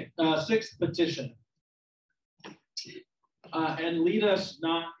 Okay, sixth petition. And lead us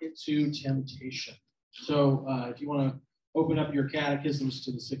not into temptation. So if you want to open up your catechisms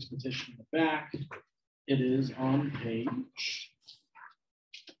to the sixth petition in the back, it is on page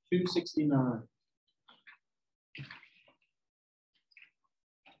 269.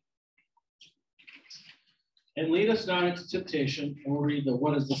 And lead us not into temptation. And we'll read the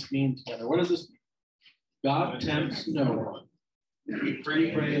what does this mean together. What does this mean? God tempts no one. We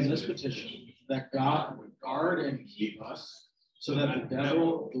pray in this petition that God would guard and keep us so that the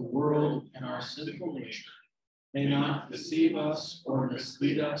devil, the world, and our sinful nature may not deceive us or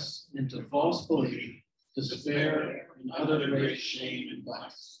mislead us into false belief, despair, and other great shame and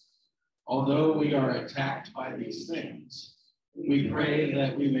vice. Although we are attacked by these things, we pray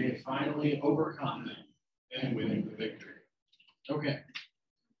that we may finally overcome them and win the victory. Okay.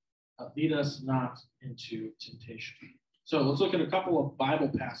 Lead us not into temptation. So let's look at a couple of Bible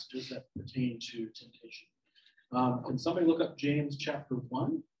passages that pertain to temptation. Can somebody look up James chapter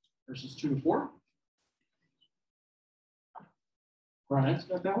 1, verses 2 to 4? Brian's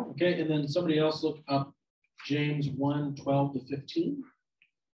got that one? Okay, and then somebody else look up James 1, 12 to 15.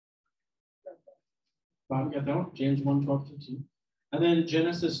 Bob, got that one? James 1, 12 to 15. And then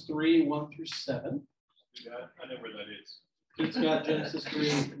Genesis 3, 1 through 7. I know where that is. Pete's got Genesis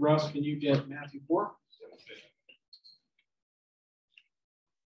 3. Russ, can you get Matthew 4?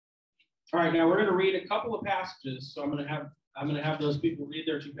 All right, now we're going to read a couple of passages. So I'm going to have those people read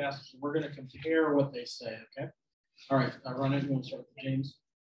their two passages. We're going to compare what they say. Okay. All right, Ron, you want to start with James?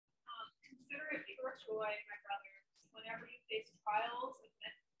 Consider it pure joy, my brothers, whenever you face trials of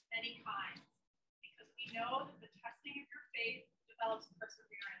many kinds, because we know that the testing of your faith develops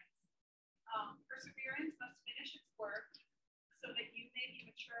perseverance. Perseverance must finish its work so that you may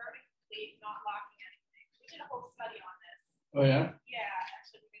be mature and complete, not lacking anything. We did a whole study on this. Oh, yeah? Yeah,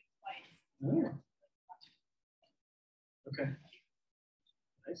 actually, we did it twice. Oh. Okay.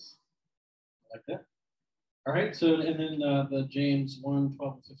 Nice. I like that. All right, so, and then the James 1, 12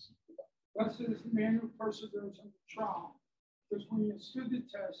 and 15. Blessed is the man who perseveres under trial, because when he has stood the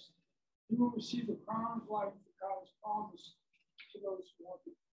test, he will receive the crown of life that God has promised to those who love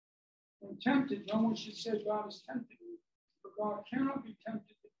him. When tempted, no one should say God is tempted me, for God cannot be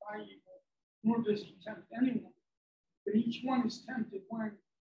tempted by evil, nor does he tempt anyone. But each one is tempted when,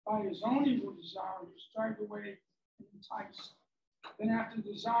 by his own evil desire, he is dragged away and enticed. Then after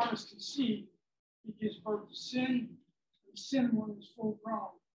the desire is conceived, he gives birth to sin, and sin, when it is full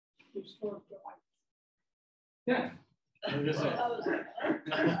grown, gives birth to life. Death.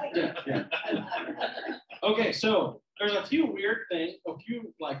 Yeah. Okay, so there's a few weird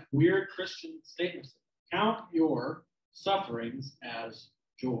Christian statements. Count your sufferings as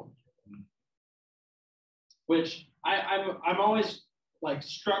joy, which I'm always like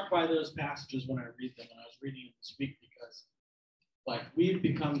struck by those passages when I read them. And I was reading it this week because like we've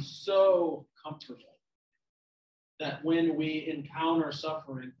become so comfortable that when we encounter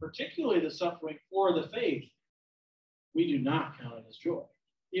suffering, particularly the suffering for the faith, we do not count it as joy.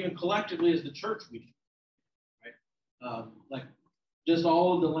 Even collectively as the church, we do. Right? Like just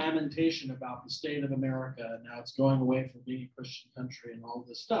all of the lamentation about the state of America and now it's going away from being a Christian country and all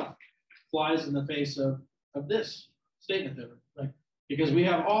this stuff flies in the face of this statement there, like, because we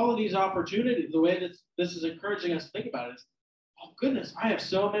have all of these opportunities. The way that this is encouraging us to think about it is, oh goodness, I have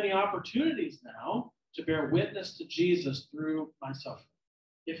so many opportunities now to bear witness to Jesus through my suffering,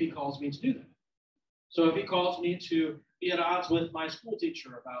 if he calls me to do that. So if he calls me to be at odds with my school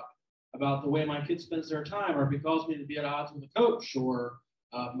teacher about the way my kid spends their time, or if he calls me to be at odds with a coach or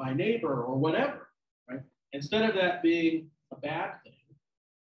my neighbor or whatever, right? Instead of that being a bad thing,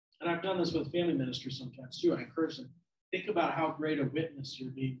 and I've done this with family ministry sometimes too, I encourage them, think about how great a witness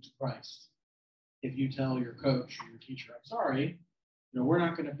you're being to Christ. If you tell your coach or your teacher, I'm sorry, we're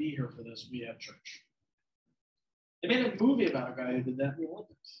not going to be here for this, we have church. They made a movie about a guy who did that in the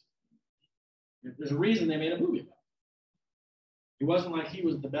Olympics. There's a reason they made a movie about it. It wasn't like he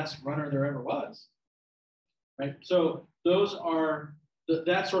was the best runner there ever was, right? So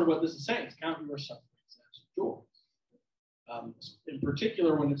that's sort of what this is saying. It's count your sufferings as joy. In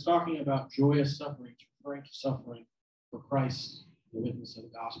particular, when it's talking about joyous suffering, it's referring to suffering for Christ, the witness of the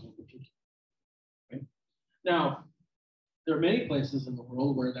gospel in particular. Right? Now, there are many places in the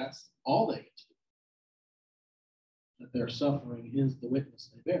world where that's all they get to do. That their suffering is the witness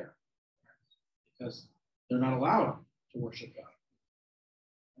they bear, because they're not allowed to worship God.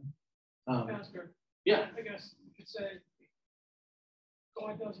 Pastor, Yeah. I guess you could say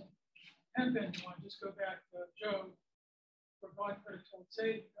God doesn't tempt anyone. Just go back to Job, where God could have told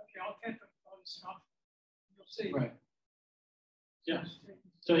Satan, okay, I'll tempt him with all this stuff. You'll see. Right. Yeah.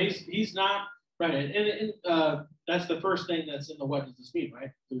 So he's not right, and that's the first thing that's in the what does this mean,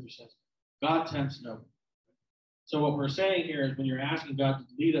 right? Luther says, God tempts no one. So what we're saying here is when you're asking God to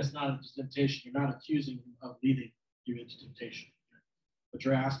lead us not into temptation, you're not accusing him of leading you into temptation, but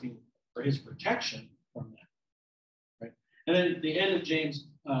you're asking for his protection from that, right? And then the end of James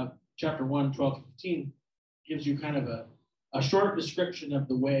chapter 1, 12 to 15 gives you kind of a short description of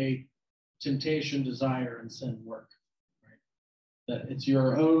the way temptation, desire, and sin work, right? That it's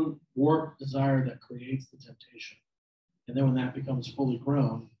your own warped desire that creates the temptation. And then when that becomes fully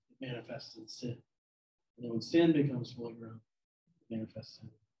grown, it manifests in sin. And then when sin becomes fully grown, it manifests in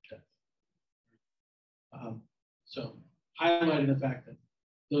death. So highlighting the fact that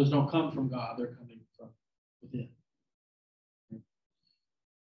those don't come from God, they're coming from within.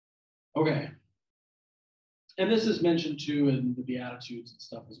 Okay. And this is mentioned too in the Beatitudes and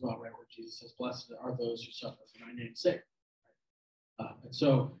stuff as well, right? Where Jesus says, blessed are those who suffer for my name's sake. And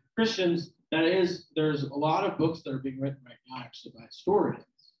so Christians, there's a lot of books that are being written right now actually by historians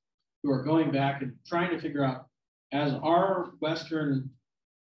who are going back and trying to figure out, as our Western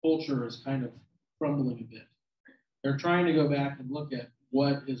culture is kind of crumbling a bit, they're trying to go back and look at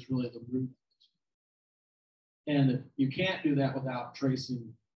what is really the root of it. And you can't do that without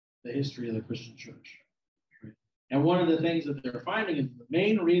tracing the history of the Christian church. Right? And one of the things that they're finding is the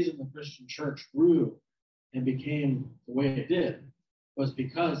main reason the Christian church grew and became the way it did was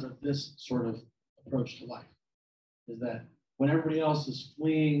because of this sort of approach to life. Is that when everybody else is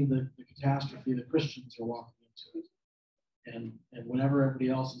fleeing the catastrophe, the Christians are walking into it. And whenever everybody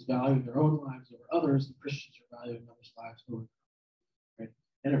else is valuing their own lives over others, the Christians are valuing others' lives over them. Right?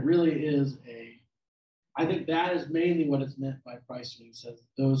 And it really is I think that is mainly what is meant by Christ when he says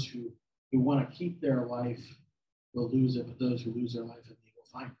those who want to keep their life will lose it, but those who lose their life in me will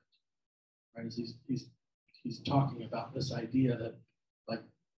find it. Right? He's talking about this idea that, like,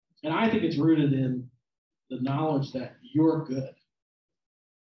 and I think it's rooted in the knowledge that you're good.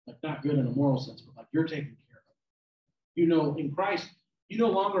 Like, not good in a moral sense, but like you're taken care of. In Christ, you no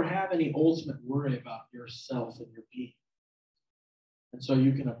longer have any ultimate worry about yourself and your being. And so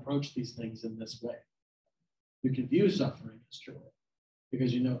you can approach these things in this way. You can view suffering as joy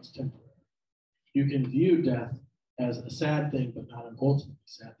because you know it's temporary. You can view death as a sad thing, but not an ultimately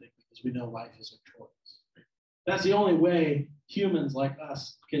sad thing because we know life is victorious. That's the only way humans like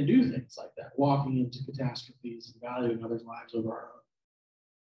us can do things like that, walking into catastrophes and valuing others' lives over our own.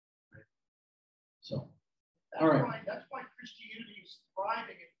 Right? So, all right. That's why Christianity is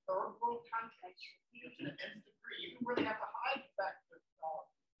thriving in third world countries to the nth degree. You really have to hide the fact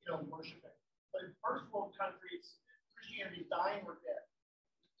that worshiping. But in first world countries, Christianity is dying or dead.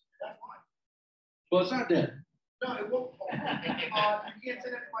 That's fine. Well, it's not dead. No, it won't. You can't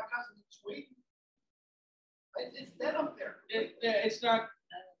say that to my cousins in Sweden. It's dead up there. It's not.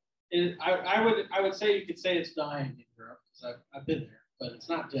 I would say you could say it's dying in Europe because I've been there, but it's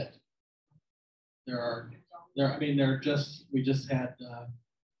not dead. We just had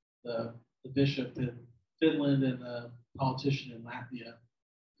the bishop in Finland and the politician in Latvia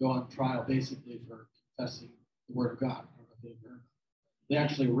go on trial basically for confessing the word of God. I don't know if you've heard. They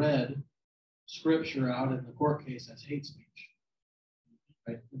actually read scripture out in the court case as hate speech.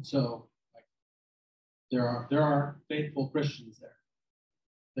 Right? And so like, there are faithful Christians there.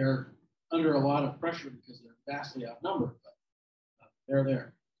 They're under a lot of pressure because they're vastly outnumbered, but they're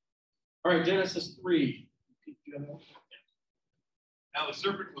there. All right, Genesis 3. Now the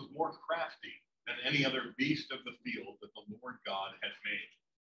serpent was more crafty than any other beast of the field that the Lord God had made.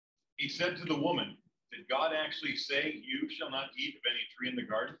 He said to the woman, did God actually say, you shall not eat of any tree in the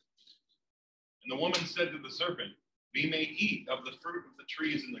garden? And the woman said to the serpent, we may eat of the fruit of the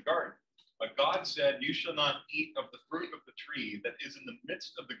trees in the garden. But God said, you shall not eat of the fruit of the tree that is in the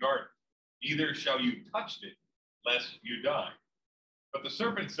midst of the garden, neither shall you touch it, lest you die. But the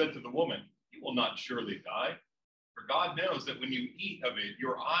serpent said to the woman, you will not surely die. For God knows that when you eat of it,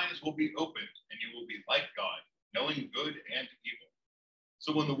 your eyes will be opened, and you will be like God, knowing good and evil.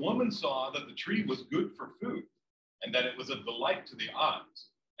 So when the woman saw that the tree was good for food, and that it was a delight to the eyes,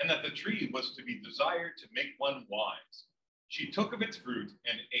 and that the tree was to be desired to make one wise, she took of its fruit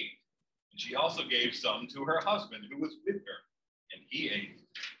and ate. And she also gave some to her husband who was with her, and he ate.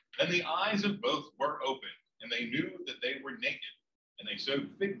 Then the eyes of both were opened, and they knew that they were naked, and they sewed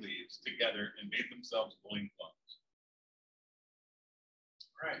fig leaves together and made themselves loincloths.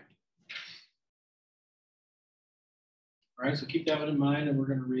 All right, so keep that one in mind, and we're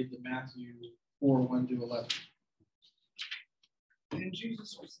going to read the Matthew 4, 1 to 11. And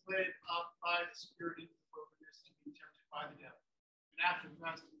Jesus was led up by the Spirit into the wilderness to be tempted by the devil. And after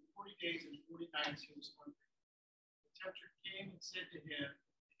fasting 40 days and 40 nights, he was hungry. The tempter came and said to him,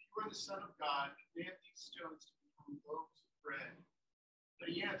 if you are the Son of God, command these stones to become loaves of bread. But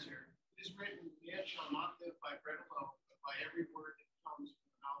he answered, it is written, man shall not live by bread alone, but by every word that comes from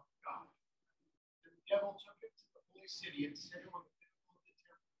the mouth of God. And the devil took him to the holy city and set him on the pinnacle of the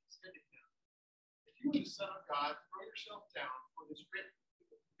temple and said to him, if you are the Son of God, throw yourself down, for it is written, he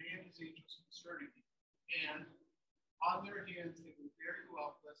will command his angels concerning you, and on their hands they will bear you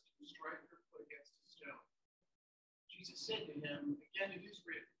up, lest you strike your foot against a stone. Jesus said to him, again it is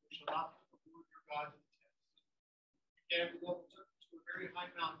written, you shall not put the Lord your God to the test. Again the devil took him to a very high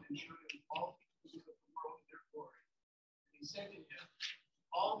mountain and showed him all the kingdoms of the world and their glory. And he said to him,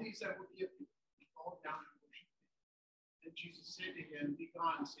 all these I will give you, and fall down and worship me. Then Jesus said to him, be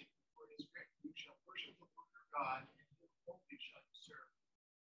gone, Satan, for it is written, you shall worship the Lord your God, and him only shall you serve.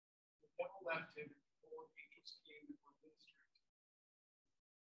 The devil left him, and behold, angels came and were ministering to him.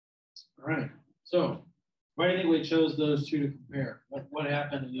 All right, so why do you think we chose those two to compare? What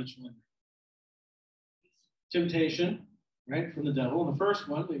happened in each one? Temptation, right, from the devil. In the first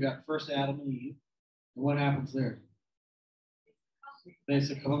one, we got first Adam and Eve. And what happens there? They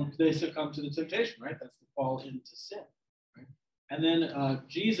succumb to the temptation, right? That's the fall into sin, right? And then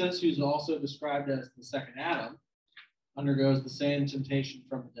Jesus, who's also described as the second Adam, undergoes the same temptation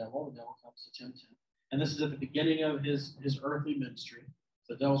from the devil. The devil comes to tempt him. And this is at the beginning of his earthly ministry.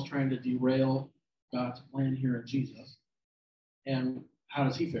 The devil's trying to derail God's plan here in Jesus. And how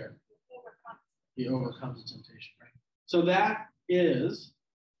does he fare? He overcomes the temptation, right? So that is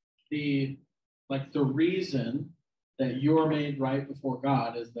the reason that you're made right before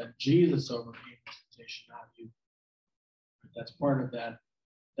God is that Jesus overcame the temptation, not you. That's part of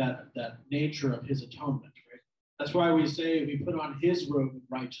that nature of his atonement, right? That's why we say we put on his robe of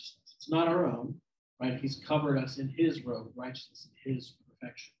righteousness. It's not our own, right? He's covered us in his robe of righteousness, in his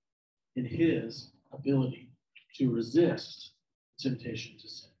perfection, in his ability to resist temptation to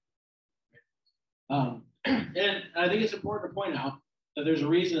sin. And I think it's important to point out that there's a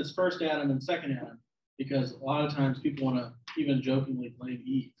reason it's first Adam and second Adam, because a lot of times people want to even jokingly blame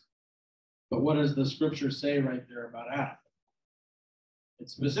Eve. But what does the scripture say right there about Adam? It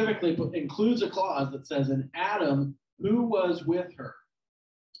specifically includes a clause that says, "And Adam, who was with her."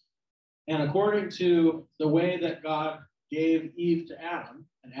 And according to the way that God gave Eve to Adam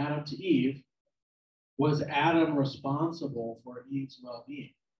and Adam to Eve, was Adam responsible for Eve's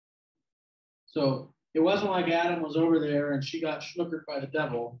well-being? So it wasn't like Adam was over there and she got snookered by the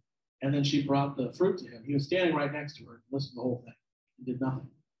devil and then she brought the fruit to him. He was standing right next to her and listened to the whole thing and did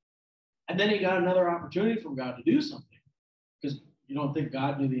nothing. And then he got another opportunity from God to do something, because you don't think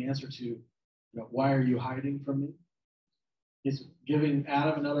God knew the answer to, why are you hiding from me? He's giving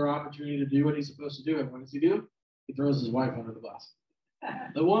Adam another opportunity to do what he's supposed to do. And what does he do? He throws his wife under the bus.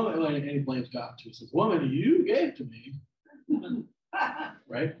 The woman, and he blames God too. He says, "Woman, you gave to me."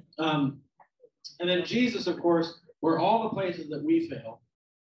 Right? And then Jesus, of course, where all the places that we fail,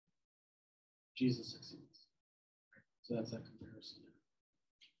 Jesus succeeds. So that's that comparison there.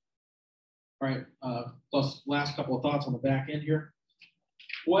 All right, plus last couple of thoughts on the back end here.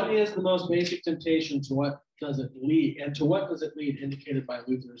 What is the most basic temptation to what does it lead, and to what does it lead, indicated by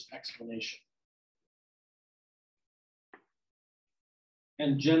Luther's explanation.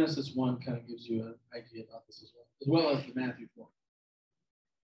 And Genesis 1 kind of gives you an idea about this as well as the Matthew 4.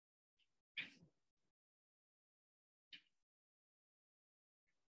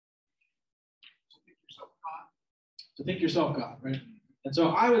 To think yourself God, right? And so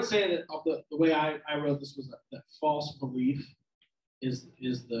I would say that of the way I wrote this was that false belief is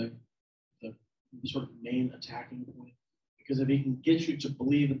the sort of main attacking point. Because if he can get you to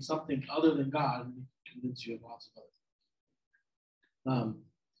believe in something other than God, he can convince you of lots of other things.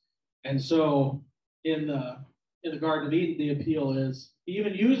 And so in the Garden of Eden, the appeal is he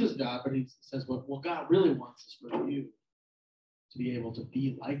even uses God, but he says, what God really wants is for you to be able to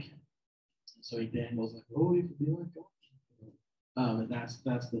be like him. And so he dangles like, oh, you can be like God. And that's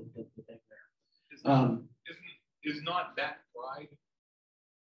the thing there. Is not that pride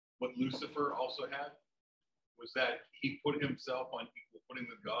what Lucifer also had? Was that he put himself on equal footing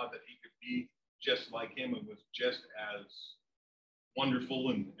with God, that he could be just like him and was just as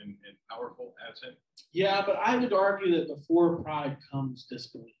wonderful and powerful as him? Yeah, but I would argue that before pride comes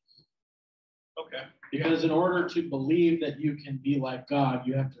disbelief. Okay. Because in order to believe that you can be like God,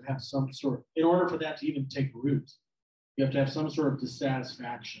 you have to have some sort, in order for that to even take root, you have to have some sort of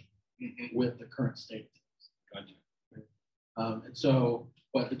dissatisfaction with the current state of things. Gotcha. And so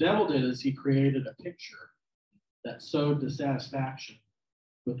what the devil did is he created a picture that sowed dissatisfaction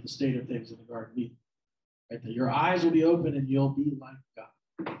with the state of things in the Garden of Eden. Right? That your eyes will be open and you'll be like God.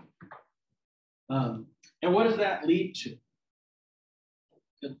 And what does that lead to?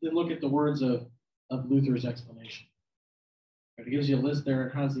 Then look at the words of Luther's explanation. Right? It gives you a list there,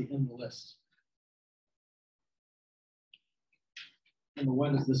 and how does he end the list? And the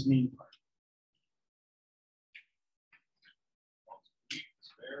what does this mean part?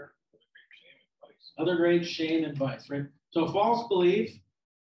 Other great shame and vice, right? So false belief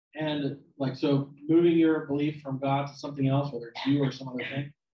and so moving your belief from God to something else, whether it's you or some other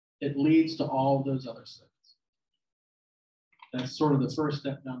thing, it leads to all of those other sins. That's sort of the first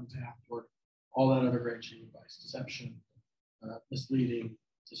step down the path toward all that other great shame and vice, deception, misleading,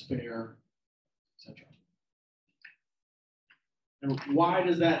 despair, etc. And why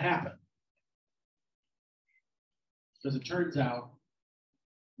does that happen? Because it turns out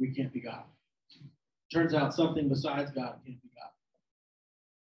we can't be God. It turns out something besides God can't be God.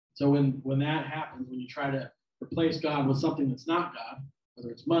 So when that happens, when you try to replace God with something that's not God, whether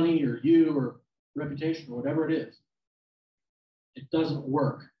it's money or you or reputation or whatever it is, it doesn't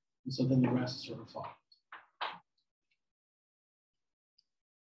work. And so then the rest sort of follows.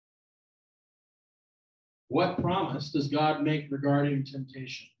 What promise does God make regarding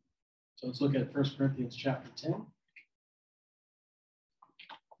temptation? So let's look at 1 Corinthians chapter 10.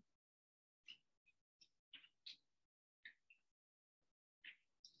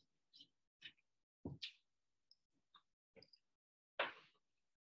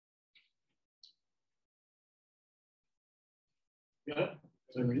 Got it?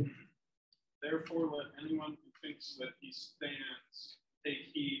 So read it. Therefore, let anyone who thinks that he stands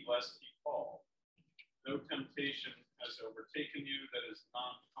take heed lest he fall. No temptation has overtaken you that is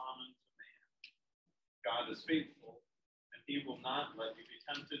not common to man. God is faithful, and he will not let you be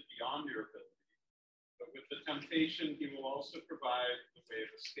tempted beyond your ability. But with the temptation, he will also provide the way of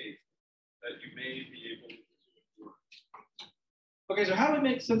escape, that you may be able to endure. Okay, so how do we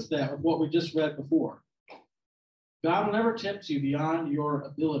make sense of that with what we just read before? God will never tempt you beyond your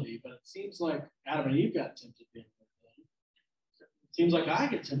ability, but it seems like Adam and Eve got tempted beyond their ability. It seems like I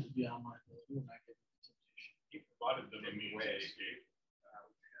get tempted beyond my ability when I get temptation. He provided them a means of escape.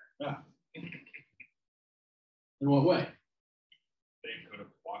 Yeah. In what way? They could have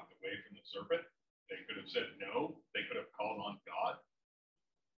walked away from the serpent. They could have said no. They could have called on God.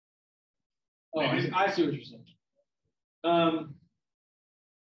 Oh, I see what you're saying.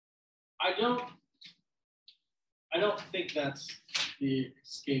 I don't think that's the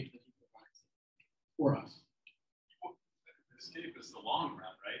escape that he provides for us. Well, the escape is the long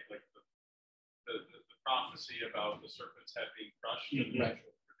run, right? Like the prophecy about the serpent's head being crushed and Right.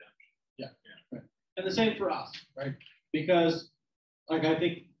 redemption. Yeah. Right. And the same for us, right? Because, I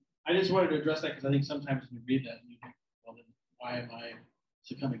think I just wanted to address that because I think sometimes when you read that, you think, well, then why am I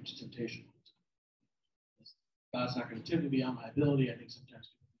succumbing to temptation? God's not going to tempt me beyond my ability. I think sometimes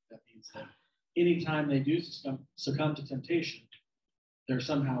people think that means that anytime they do succumb to temptation, they're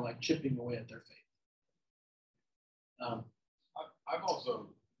somehow like chipping away at their faith. I've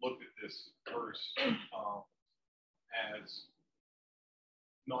also looked at this verse as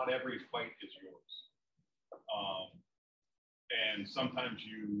not every fight is yours. And sometimes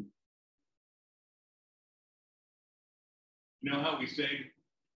you You know how we say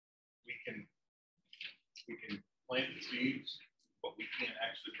we can plant the seeds, but we can't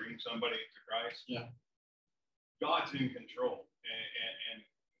actually bring somebody to Christ? Yeah. God's in control, and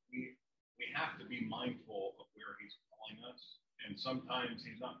we have to be mindful of where he's calling us. And sometimes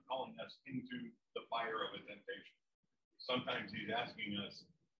he's not calling us into the fire of a temptation. Sometimes he's asking us,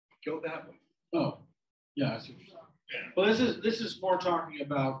 go that way. Oh, yeah. I see what you're saying. Yeah. Well, this is more talking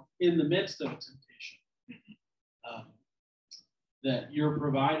about in the midst of a temptation. That you're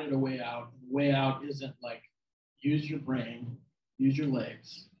provided a way out. The way out isn't like use your brain, use your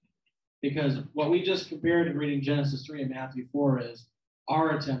legs. Because what we just compared in reading Genesis 3 and Matthew 4 is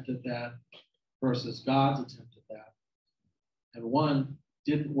our attempt at that versus God's attempt at that. And one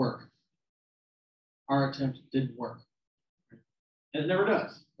didn't work. Our attempt didn't work. And it never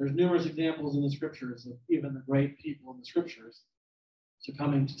does. There's numerous examples in the scriptures of even the great people in the scriptures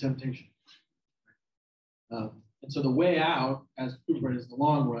succumbing to temptation. And so the way out, as Cooper is the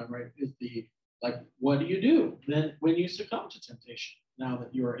long run, right, is the, like, what do you do then when you succumb to temptation now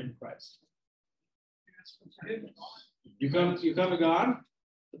that you are in Christ? You come to God,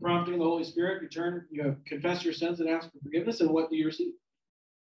 the prompting of the Holy Spirit, you confess your sins and ask for forgiveness, and what do you receive?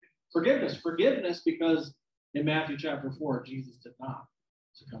 Forgiveness. Forgiveness, because in Matthew chapter 4, Jesus did not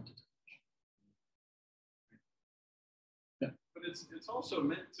succumb to temptation. Yeah. But it's also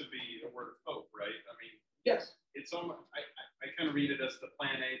meant to be a word of hope, right? I mean, yes. It's almost, I kind of read it as the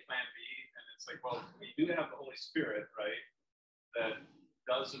plan A, plan B, and it's like, well, we do have the Holy Spirit, right? That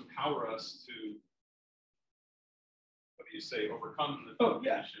does empower us to, what do you say, overcome the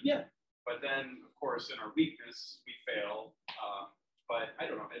temptation. Yeah. But then, of course, in our weakness, we fail. But I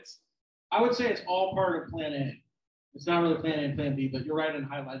don't know. I would say it's all part of plan A. It's not really plan A and plan B, but you're right in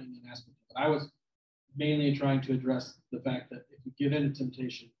highlighting an aspect of it. I was mainly trying to address the fact that if you give in to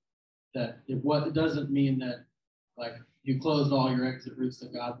temptation, that it doesn't mean that like you closed all your exit routes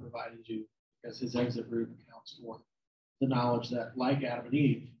that God provided you, because his exit route accounts for the knowledge that, like Adam and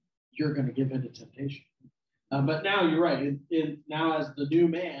Eve, you're going to give in to temptation. But now you're right. Now as the new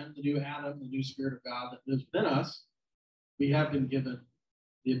man, the new Adam, the new Spirit of God that lives within us, we have been given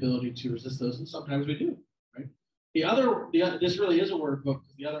the ability to resist those, and sometimes we do, right? This really is a word book,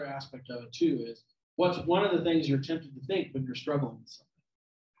 because the other aspect of it too is what's one of the things you're tempted to think when you're struggling with something?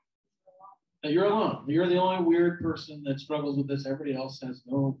 That you're alone. You're the only weird person that struggles with this. Everybody else has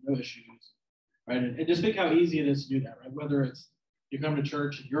no issues, right? And just think how easy it is to do that, right? Whether it's you come to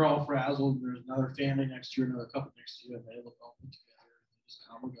church and you're all frazzled, and there's another family next to you, another couple next to you, and they look all put together. And just,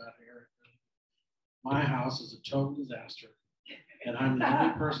 oh my God, here. My house is a total disaster, and I'm the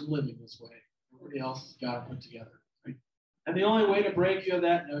only person living this way. Everybody else has got it put together, right? And the only way to break you of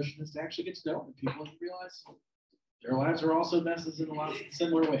that notion is to actually get to know people and realize their lives are also messes in a lot of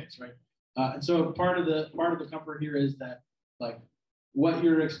similar ways, right? And so part of the comfort here is that, like, what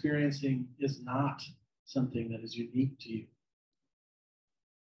you're experiencing is not something that is unique to you,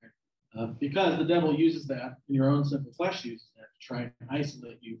 right? Because the devil uses that, and your own sinful flesh uses that to try and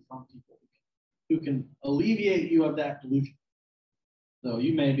isolate you from people who can alleviate you of that delusion. So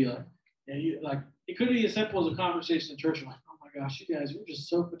you may be like, it could be as simple as a conversation in church. You're like, oh my gosh, you guys, you're just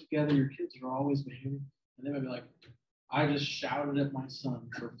so put together. Your kids are always behaving, and they might be like, I just shouted at my son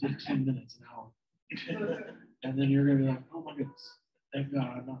for 15 minutes an hour. And then you're going to be like, oh my goodness, thank God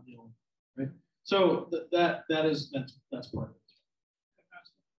I'm not the only one, right? So that's part of it.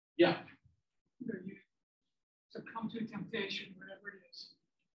 Yeah. You succumb to temptation, whatever it is.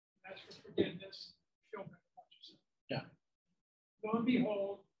 That's for forgiveness, feel better about yourself. Yeah. Lo and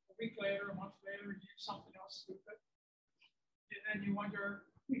behold, a week later, a month later, you do something else stupid. And then you wonder,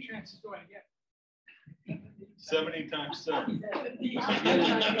 how many chances do I get? 70 times 7.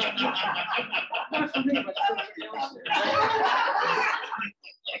 Not for me, but for everybody else.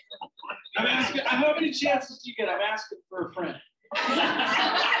 I'm asking, how many chances do you get? I'm asking for a friend.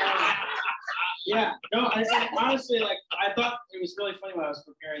 Yeah, no, I honestly, like, I thought it was really funny when I was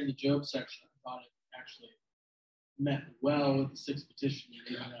preparing the Job section. I thought it actually met well with the sixth petition and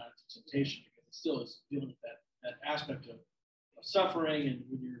leading out to temptation, because it still is dealing with that aspect of suffering, and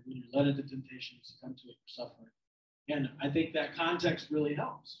when you're led into temptation, you succumb to it for suffering. And I think that context really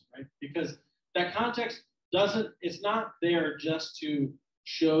helps, right? Because that context it's not there just to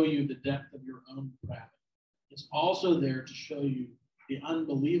show you the depth of your own depravity. It's also there to show you the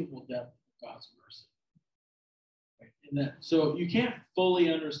unbelievable depth of God's mercy. Right? And that, so you can't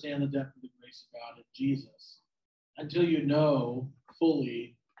fully understand the depth of the grace of God in Jesus until you know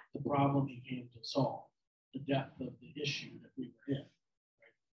fully the problem he came to solve, the depth of the issue that we were in.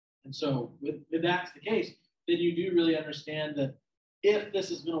 Right? And so if that's the case, then you do really understand that if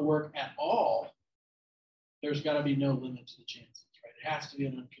this is going to work at all, there's got to be no limit to the chances, right? It has to be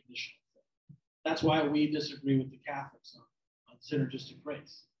an unconditional thing. That's why we disagree with the Catholics on synergistic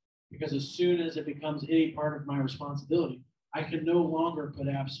grace. Because as soon as it becomes any part of my responsibility, I can no longer put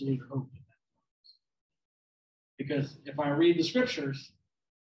absolute hope in that. Because if I read the scriptures,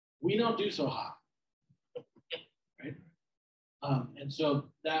 we don't do so hot, right? And so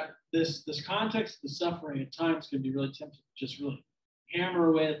that this context of the suffering at times can be really tempting to just really hammer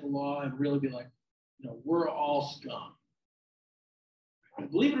away at the law and really be like, we're all scum.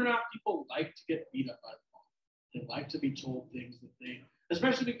 And believe it or not, people like to get beat up by the law. They like to be told things that they,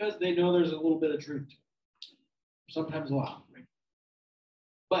 especially because they know there's a little bit of truth to it. Sometimes a lot, right?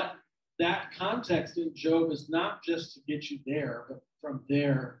 But that context in Job is not just to get you there, but from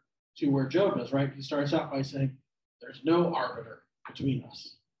there to where Job is, right? He starts out by saying, there's no arbiter between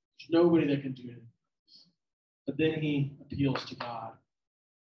us. There's nobody that can do anything. But then he appeals to God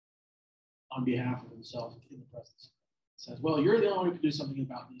on behalf of himself in the presence. He says, well, you're the only one who can do something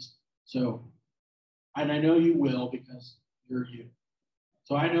about this. So, and I know you will because you're you.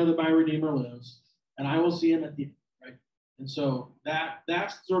 So I know that my Redeemer lives, and I will see him at the end, right? And so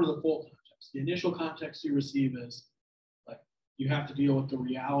that's sort of the full context. The initial context you receive is like you have to deal with the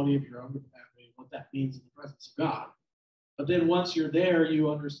reality of your own depravity, what that means in the presence of God. But then once you're there, you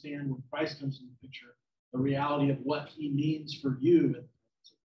understand when Christ comes into the picture, the reality of what he means for you in the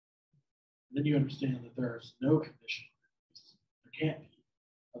presence of God. And then you understand that there's no condition. There can't be.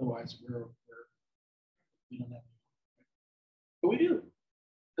 Otherwise, we don't have. But we do.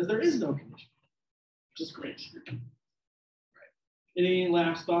 Because there is no condition, which is great. Right. Any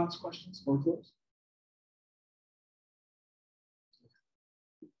last thoughts, questions before we close?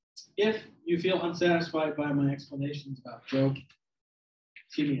 If you feel unsatisfied by my explanations about Job,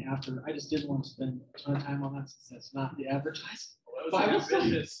 see me after. I just didn't want to spend a ton of time on that since that's not the advertised. Well, that was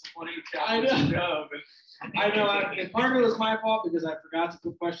ambitious. 20 chapters of Job. I know. And part of it was my fault because I forgot to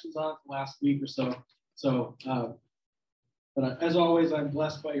put questions on it the last week or so. But as always, I'm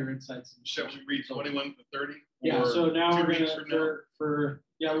blessed by your insights. Shall we read 21 to 30? Yeah, so now we're going to,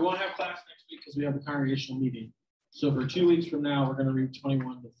 we won't have class next week because we have a congregational meeting. So for 2 weeks from now, we're going to read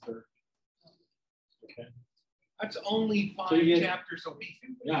 21 to 30. Okay. That's only 5 chapters a week.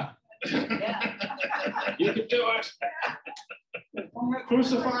 Yeah. Yeah. You can do it.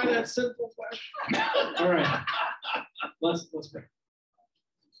 Crucify that sinful flesh. All right. Let's pray.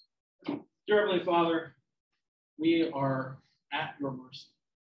 Dear Heavenly Father, we are at your mercy.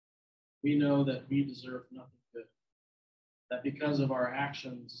 We know that we deserve nothing good. That because of our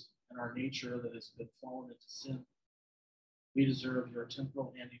actions and our nature that has been fallen into sin, we deserve your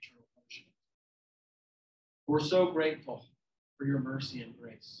temporal and eternal punishment. We're so grateful for your mercy and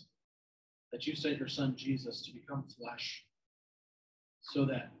grace that you sent your son Jesus to become flesh so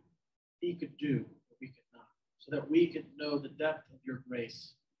that he could do what we could not, so that we could know the depth of your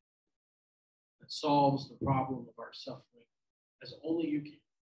grace that solves the problem of our suffering as only you can.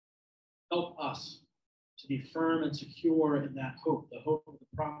 Help us to be firm and secure in that hope, the hope of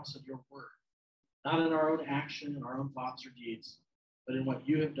the promise of your word, not in our own action and our own thoughts or deeds, but in what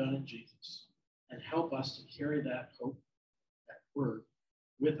you have done in Jesus. And help us to carry that hope, that word,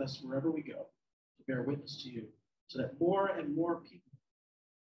 with us wherever we go, to bear witness to you, so that more and more people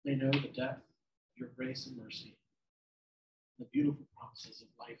may know the depth of your grace and mercy, the beautiful promises of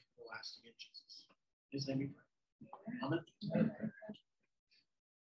life everlasting in Jesus. In his name we pray. Amen.